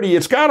the party,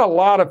 it's got a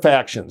lot of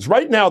factions.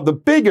 Right now, the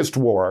biggest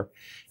war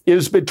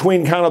is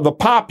between kind of the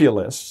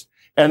populists,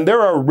 and there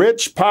are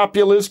rich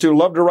populists who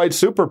love to write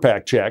super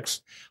PAC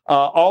checks,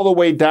 all the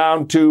way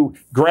down to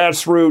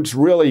grassroots,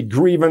 really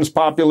grievance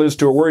populists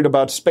who are worried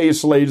about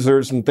space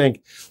lasers and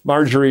think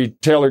Marjorie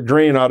Taylor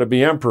Greene ought to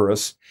be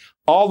empress,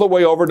 all the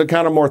way over to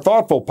kind of more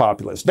thoughtful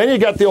populists. Then you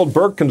got the old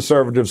Burke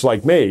conservatives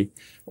like me,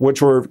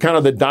 which were kind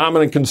of the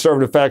dominant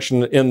conservative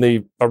faction in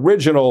the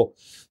original,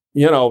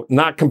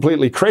 not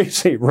completely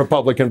crazy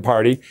Republican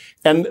Party.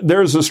 And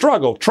there's a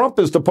struggle. Trump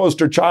is the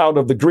poster child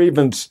of the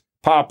grievance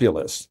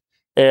populists.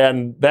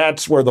 And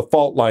that's where the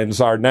fault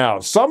lines are now.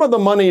 Some of the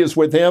money is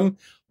with him.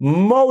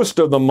 Most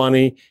of the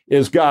money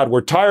is, God,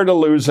 we're tired of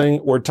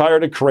losing. We're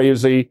tired of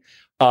crazy.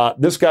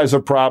 This guy's a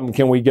problem.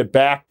 Can we get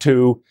back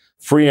to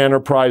free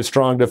enterprise,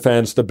 strong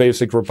defense, the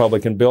basic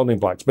Republican building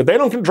blocks? But they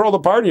don't control the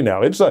party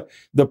now.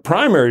 The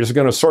primaries are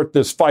going to sort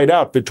this fight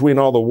out between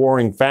all the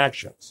warring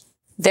factions.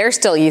 They're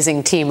still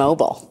using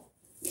T-Mobile.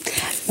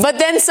 But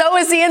then so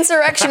is the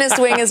insurrectionist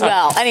wing as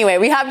well. Anyway,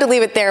 we have to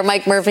leave it there.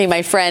 Mike Murphy,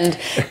 my friend,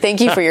 thank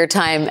you for your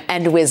time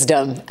and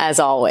wisdom, as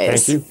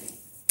always. Thank you.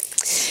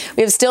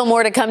 We have still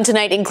more to come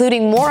tonight,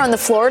 including more on the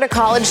Florida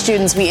college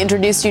students we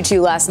introduced you to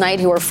last night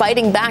who are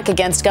fighting back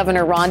against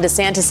Governor Ron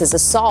DeSantis'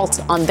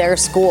 assault on their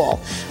school.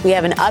 We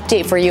have an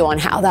update for you on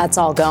how that's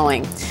all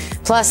going.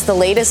 Plus, the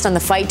latest on the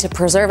fight to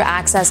preserve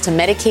access to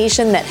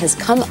medication that has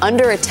come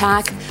under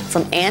attack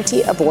from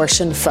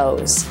anti-abortion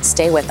foes.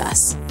 Stay with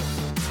us.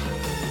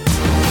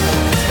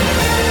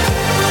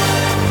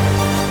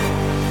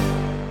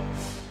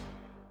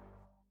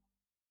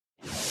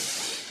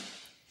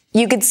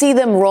 You could see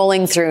them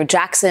rolling through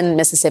Jackson,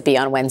 Mississippi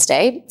on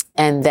Wednesday,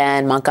 and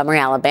then Montgomery,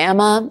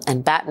 Alabama,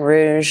 and Baton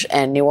Rouge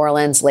and New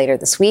Orleans later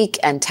this week,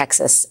 and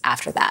Texas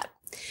after that.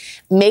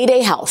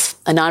 Mayday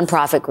Health, a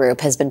nonprofit group,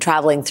 has been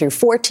traveling through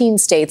 14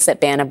 states that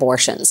ban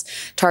abortions,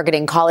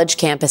 targeting college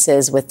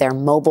campuses with their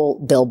mobile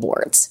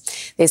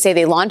billboards. They say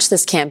they launched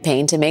this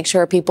campaign to make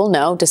sure people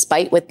know,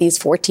 despite what these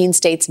 14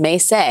 states may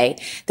say,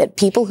 that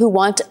people who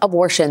want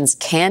abortions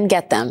can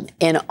get them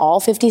in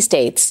all 50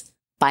 states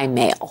by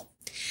mail.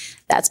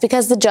 That's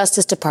because the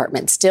Justice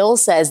Department still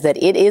says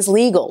that it is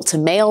legal to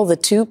mail the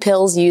 2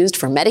 pills used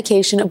for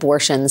medication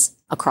abortions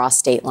across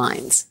state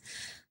lines.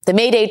 The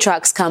Mayday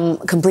trucks come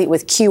complete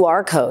with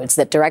QR codes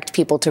that direct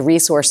people to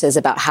resources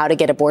about how to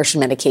get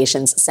abortion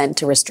medications sent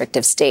to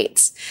restrictive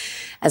states.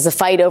 As the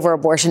fight over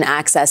abortion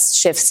access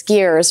shifts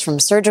gears from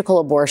surgical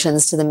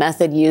abortions to the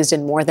method used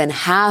in more than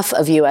half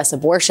of U.S.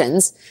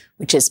 abortions,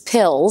 which is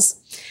pills,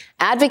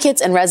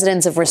 advocates and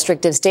residents of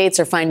restrictive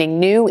states are finding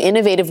new,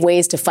 innovative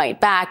ways to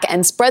fight back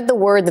and spread the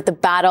word that the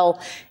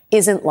battle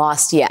isn't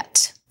lost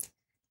yet,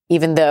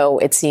 even though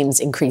it seems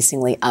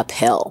increasingly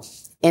uphill.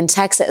 In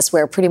Texas,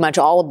 where pretty much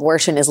all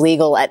abortion is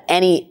illegal at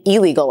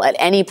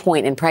any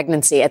point in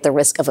pregnancy at the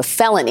risk of a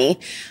felony,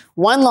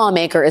 one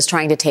lawmaker is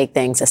trying to take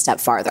things a step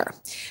farther.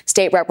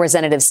 State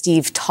Representative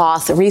Steve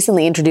Toth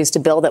recently introduced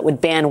a bill that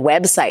would ban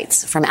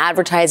websites from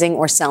advertising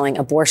or selling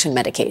abortion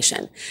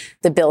medication.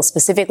 The bill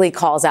specifically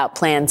calls out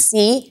Plan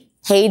C,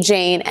 Hey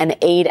Jane, and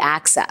Aid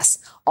Access,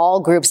 all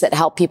groups that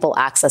help people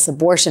access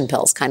abortion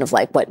pills, kind of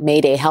like what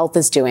Mayday Health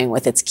is doing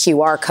with its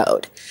QR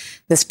code.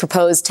 This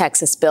proposed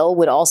Texas bill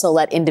would also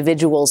let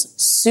individuals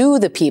sue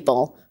the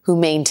people who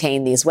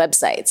maintain these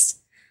websites.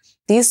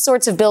 These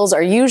sorts of bills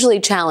are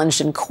usually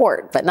challenged in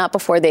court, but not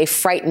before they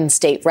frighten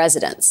state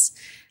residents.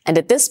 And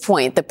at this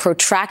point, the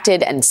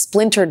protracted and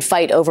splintered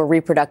fight over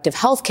reproductive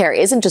health care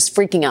isn't just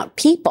freaking out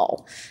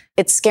people,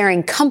 it's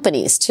scaring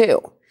companies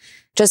too.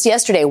 Just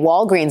yesterday,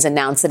 Walgreens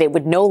announced that it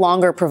would no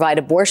longer provide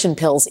abortion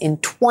pills in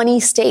 20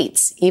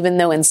 states, even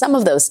though in some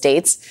of those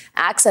states,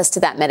 access to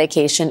that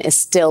medication is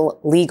still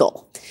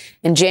legal.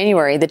 In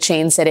January, the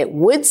chain said it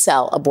would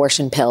sell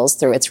abortion pills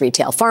through its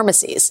retail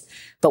pharmacies.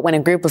 But when a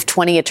group of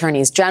 20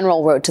 attorneys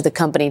general wrote to the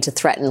company to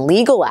threaten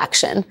legal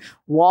action,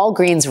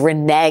 Walgreens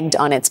reneged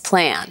on its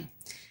plan.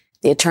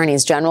 The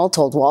attorneys general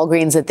told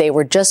Walgreens that they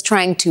were just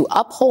trying to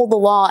uphold the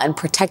law and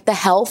protect the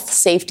health,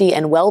 safety,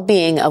 and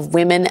well-being of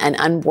women and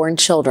unborn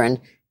children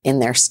in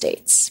their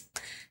states.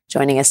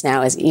 Joining us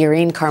now is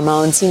Irene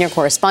Carmon, senior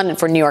correspondent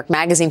for New York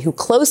Magazine, who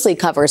closely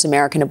covers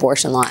American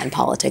abortion law and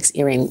politics.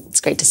 Irene, it's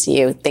great to see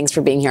you. Thanks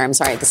for being here. I'm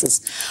sorry, this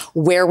is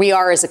where we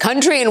are as a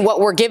country and what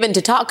we're given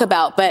to talk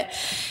about. But,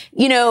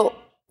 you know,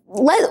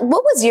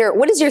 what is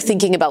your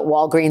thinking about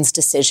Walgreens'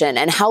 decision,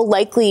 and how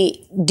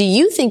likely do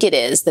you think it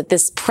is that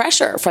this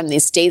pressure from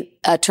these state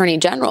attorneys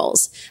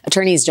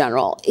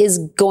general is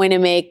going to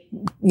make,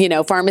 you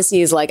know,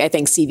 pharmacies like, I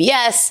think,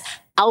 CVS,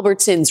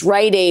 Albertsons,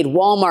 Rite Aid,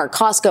 Walmart,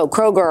 Costco,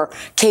 Kroger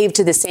cave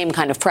to the same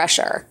kind of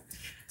pressure?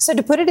 So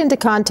to put it into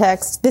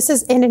context, this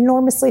is an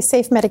enormously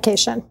safe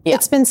medication. Yeah.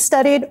 It's been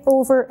studied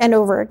over and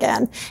over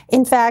again.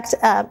 In fact,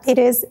 it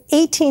is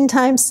 18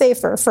 times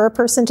safer for a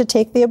person to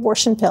take the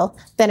abortion pill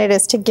than it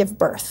is to give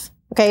birth.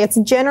 Okay, it's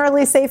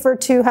generally safer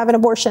to have an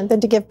abortion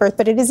than to give birth,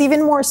 but it is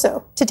even more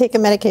so to take a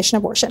medication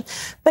abortion.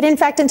 But in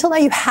fact, until now,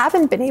 you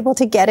haven't been able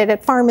to get it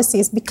at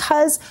pharmacies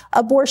because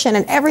abortion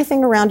and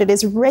everything around it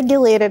is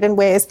regulated in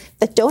ways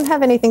that don't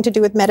have anything to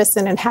do with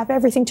medicine and have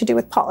everything to do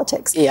with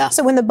politics. Yeah.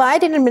 So when the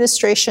Biden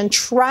administration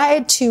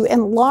tried to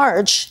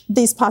enlarge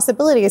these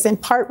possibilities, in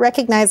part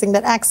recognizing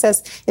that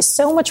access is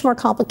so much more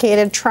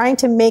complicated, trying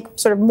to make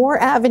sort of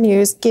more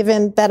avenues,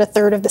 given that a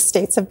third of the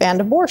states have banned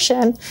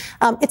abortion,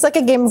 it's like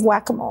a game of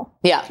whack-a-mole.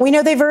 Yeah. We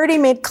know they've already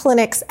made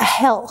clinics a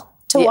hell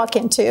to walk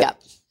into. Yeah.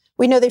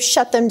 We know they've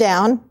shut them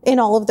down in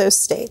all of those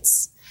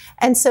states.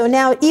 And so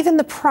now even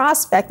the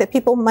prospect that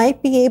people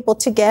might be able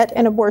to get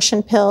an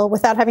abortion pill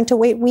without having to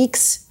wait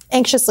weeks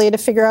anxiously to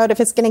figure out if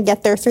it's going to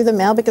get there through the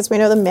mail, because we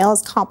know the mail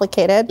is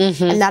complicated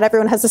and not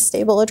everyone has a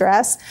stable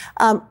address.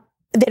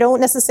 They don't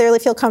necessarily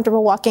feel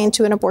comfortable walking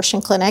into an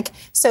abortion clinic.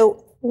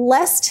 So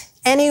lest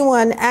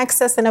anyone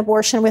access an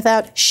abortion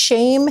without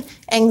shame,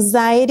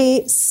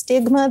 anxiety,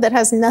 stigma that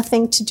has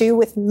nothing to do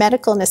with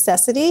medical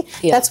necessity,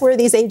 that's where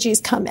these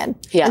AGs come in.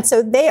 And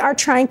so they are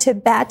trying to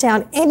bat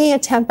down any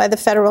attempt by the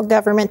federal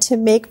government to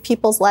make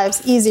people's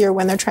lives easier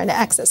when they're trying to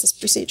access this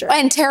procedure.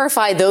 And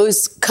terrify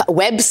those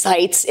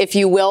websites, if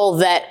you will,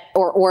 that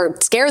or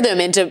scare them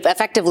into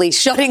effectively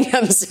shutting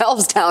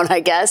themselves down,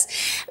 I guess,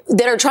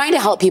 that are trying to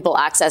help people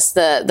access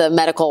the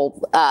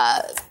medical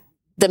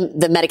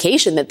the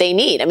medication that they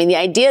need. I mean, the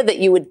idea that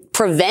you would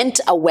prevent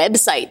a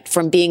website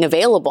from being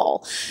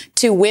available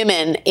to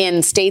women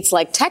in states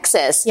like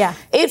Texas,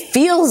 it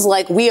feels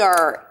like we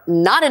are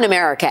not in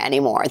America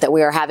anymore, that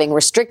we are having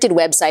restricted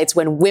websites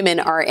when women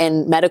are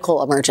in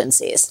medical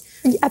emergencies.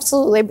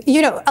 Absolutely.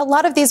 You know, a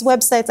lot of these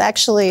websites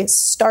actually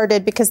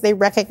started because they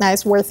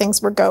recognized where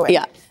things were going.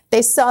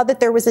 They saw that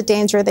there was a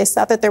danger. They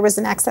saw that there was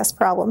an access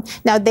problem.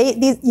 Now,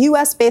 these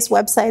U.S.-based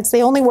websites,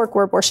 they only work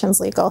where abortion's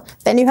legal.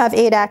 Then you have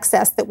aid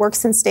access that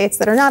works in states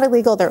that are not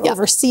illegal. They're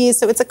overseas.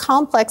 So it's a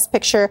complex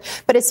picture.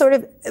 But it's sort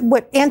of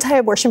what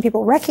anti-abortion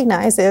people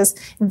recognize is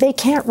they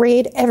can't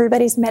raid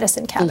everybody's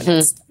medicine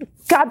cabinets.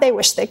 God, they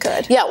wish they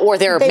could. Or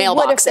their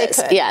mailboxes. They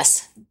could.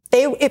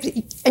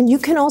 And you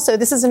can also,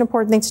 this is an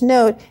important thing to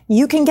note,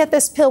 you can get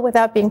this pill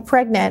without being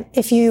pregnant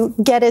if you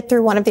get it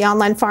through one of the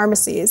online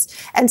pharmacies.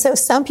 And so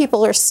some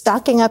people are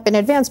stocking up in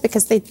advance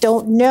because they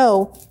don't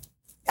know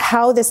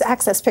how this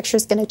access picture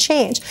is going to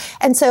change.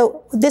 And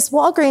so this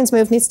Walgreens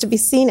move needs to be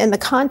seen in the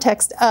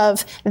context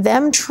of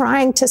them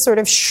trying to sort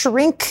of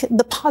shrink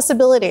the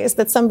possibilities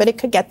that somebody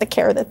could get the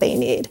care that they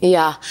need.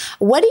 We're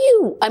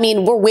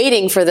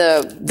waiting for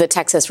the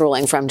Texas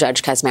ruling from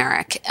Judge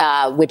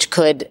Kaczmarek, which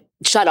could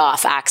shut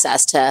off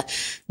access to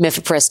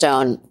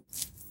mifepristone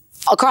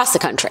across the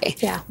country.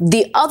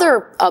 The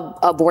other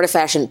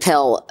abortifacient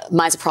pill,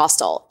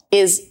 misoprostol,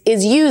 is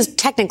used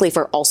technically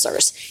for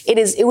ulcers.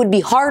 It would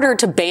be harder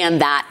to ban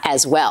that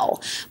as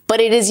well, but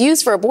it is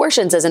used for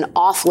abortions as an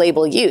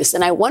off-label use.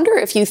 And I wonder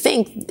if you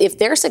think if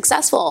they're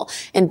successful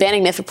in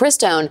banning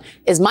mifepristone,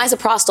 is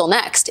misoprostol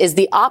next? Is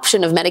the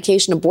option of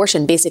medication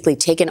abortion basically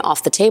taken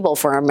off the table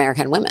for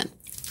American women?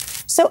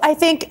 So I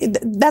think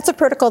that's a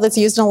protocol that's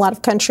used in a lot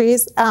of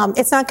countries.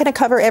 It's not going to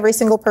cover every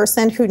single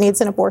person who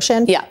needs an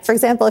abortion. For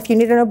example, if you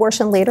need an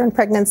abortion later in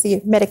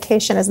pregnancy,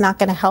 medication is not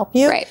going to help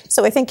you.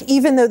 So I think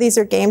even though these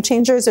are game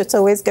changers, it's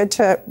always good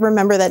to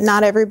remember that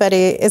not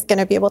everybody is going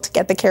to be able to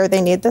get the care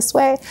they need this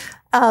way.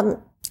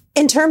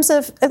 In terms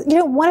of,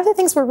 one of the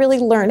things we're really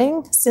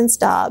learning since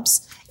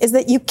Dobbs is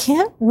that you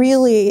can't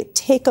really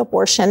take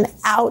abortion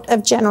out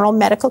of general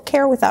medical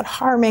care without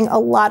harming a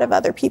lot of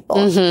other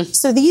people.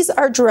 So these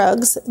are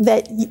drugs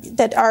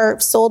that are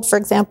sold, for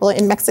example,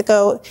 in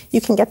Mexico.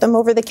 You can get them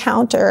over the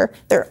counter.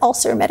 They're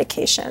ulcer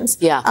medications.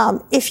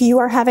 If you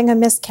are having a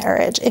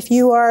miscarriage, if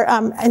you are,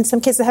 in some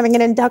cases, having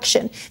an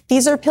induction,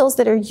 these are pills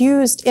that are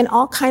used in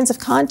all kinds of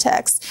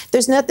contexts.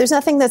 There's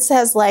nothing that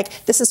says,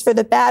 like, this is for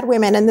the bad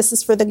women and this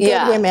is for the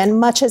good women,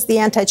 much as the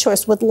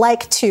anti-choice would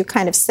like to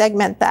kind of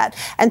segment that.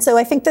 And so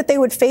I think that they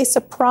would face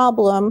a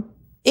problem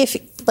if,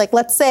 like,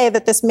 let's say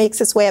that this makes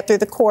its way up through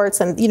the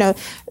courts and,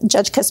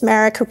 Judge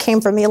Kaczmarek, who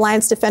came from the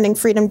Alliance Defending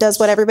Freedom, does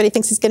what everybody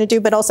thinks he's going to do,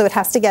 but also it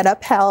has to get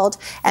upheld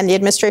and the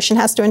administration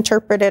has to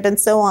interpret it and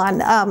so on.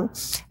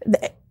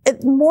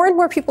 More and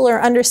more people are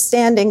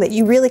understanding that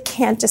you really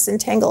can't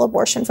disentangle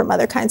abortion from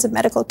other kinds of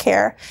medical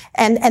care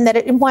and that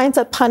it winds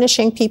up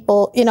punishing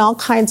people in all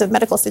kinds of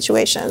medical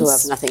situations. Who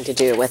have nothing to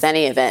do with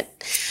any of it.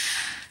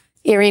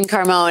 Irene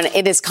Carmon,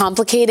 it is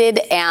complicated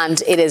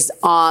and it is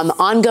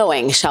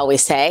ongoing, shall we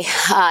say.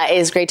 It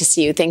is great to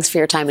see you. Thanks for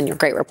your time and your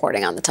great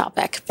reporting on the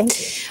topic. Thank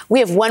you. We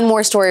have one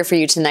more story for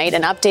you tonight,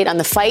 an update on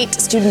the fight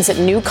students at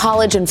New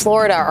College in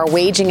Florida are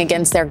waging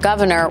against their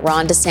governor,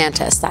 Ron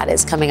DeSantis. That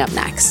is coming up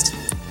next.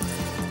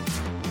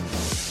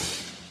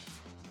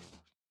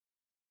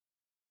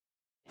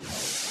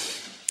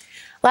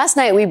 Last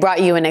night, we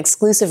brought you an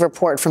exclusive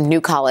report from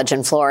New College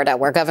in Florida,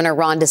 where Governor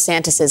Ron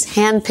DeSantis'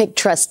 hand-picked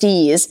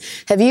trustees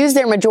have used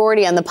their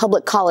majority on the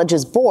public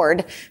college's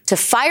board to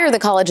fire the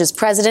college's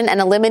president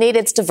and eliminate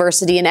its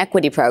diversity and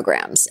equity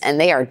programs. And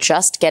they are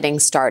just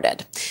getting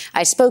started.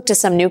 I spoke to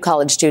some New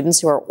College students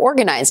who are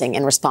organizing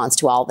in response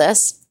to all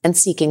this and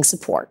seeking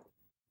support.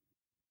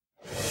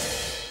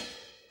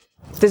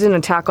 This is an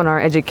attack on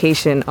our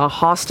education, a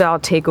hostile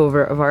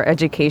takeover of our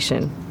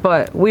education.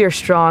 But we are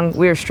strong.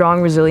 We are a strong,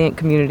 resilient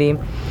community.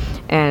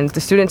 And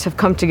the students have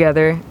come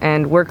together,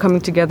 and we're coming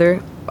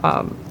together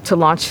to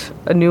launch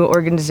a new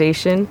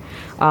organization,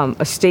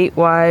 a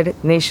statewide,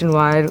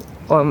 nationwide,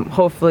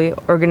 hopefully,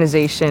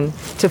 organization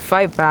to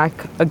fight back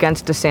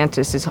against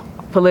DeSantis'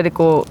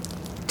 political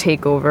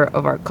takeover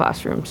of our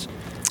classrooms.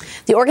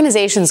 The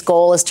organization's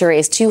goal is to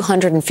raise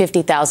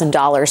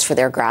 $250,000 for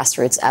their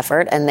grassroots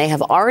effort, and they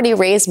have already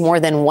raised more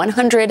than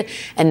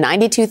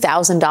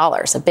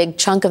 $192,000. A big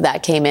chunk of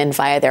that came in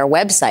via their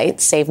website,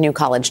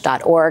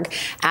 savenewcollege.org,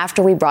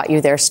 after we brought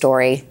you their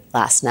story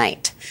last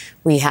night.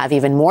 We have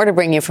even more to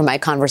bring you from my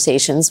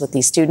conversations with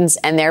these students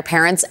and their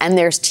parents and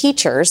their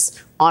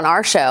teachers on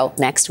our show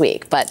next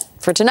week. But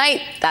for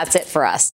tonight, that's it for us.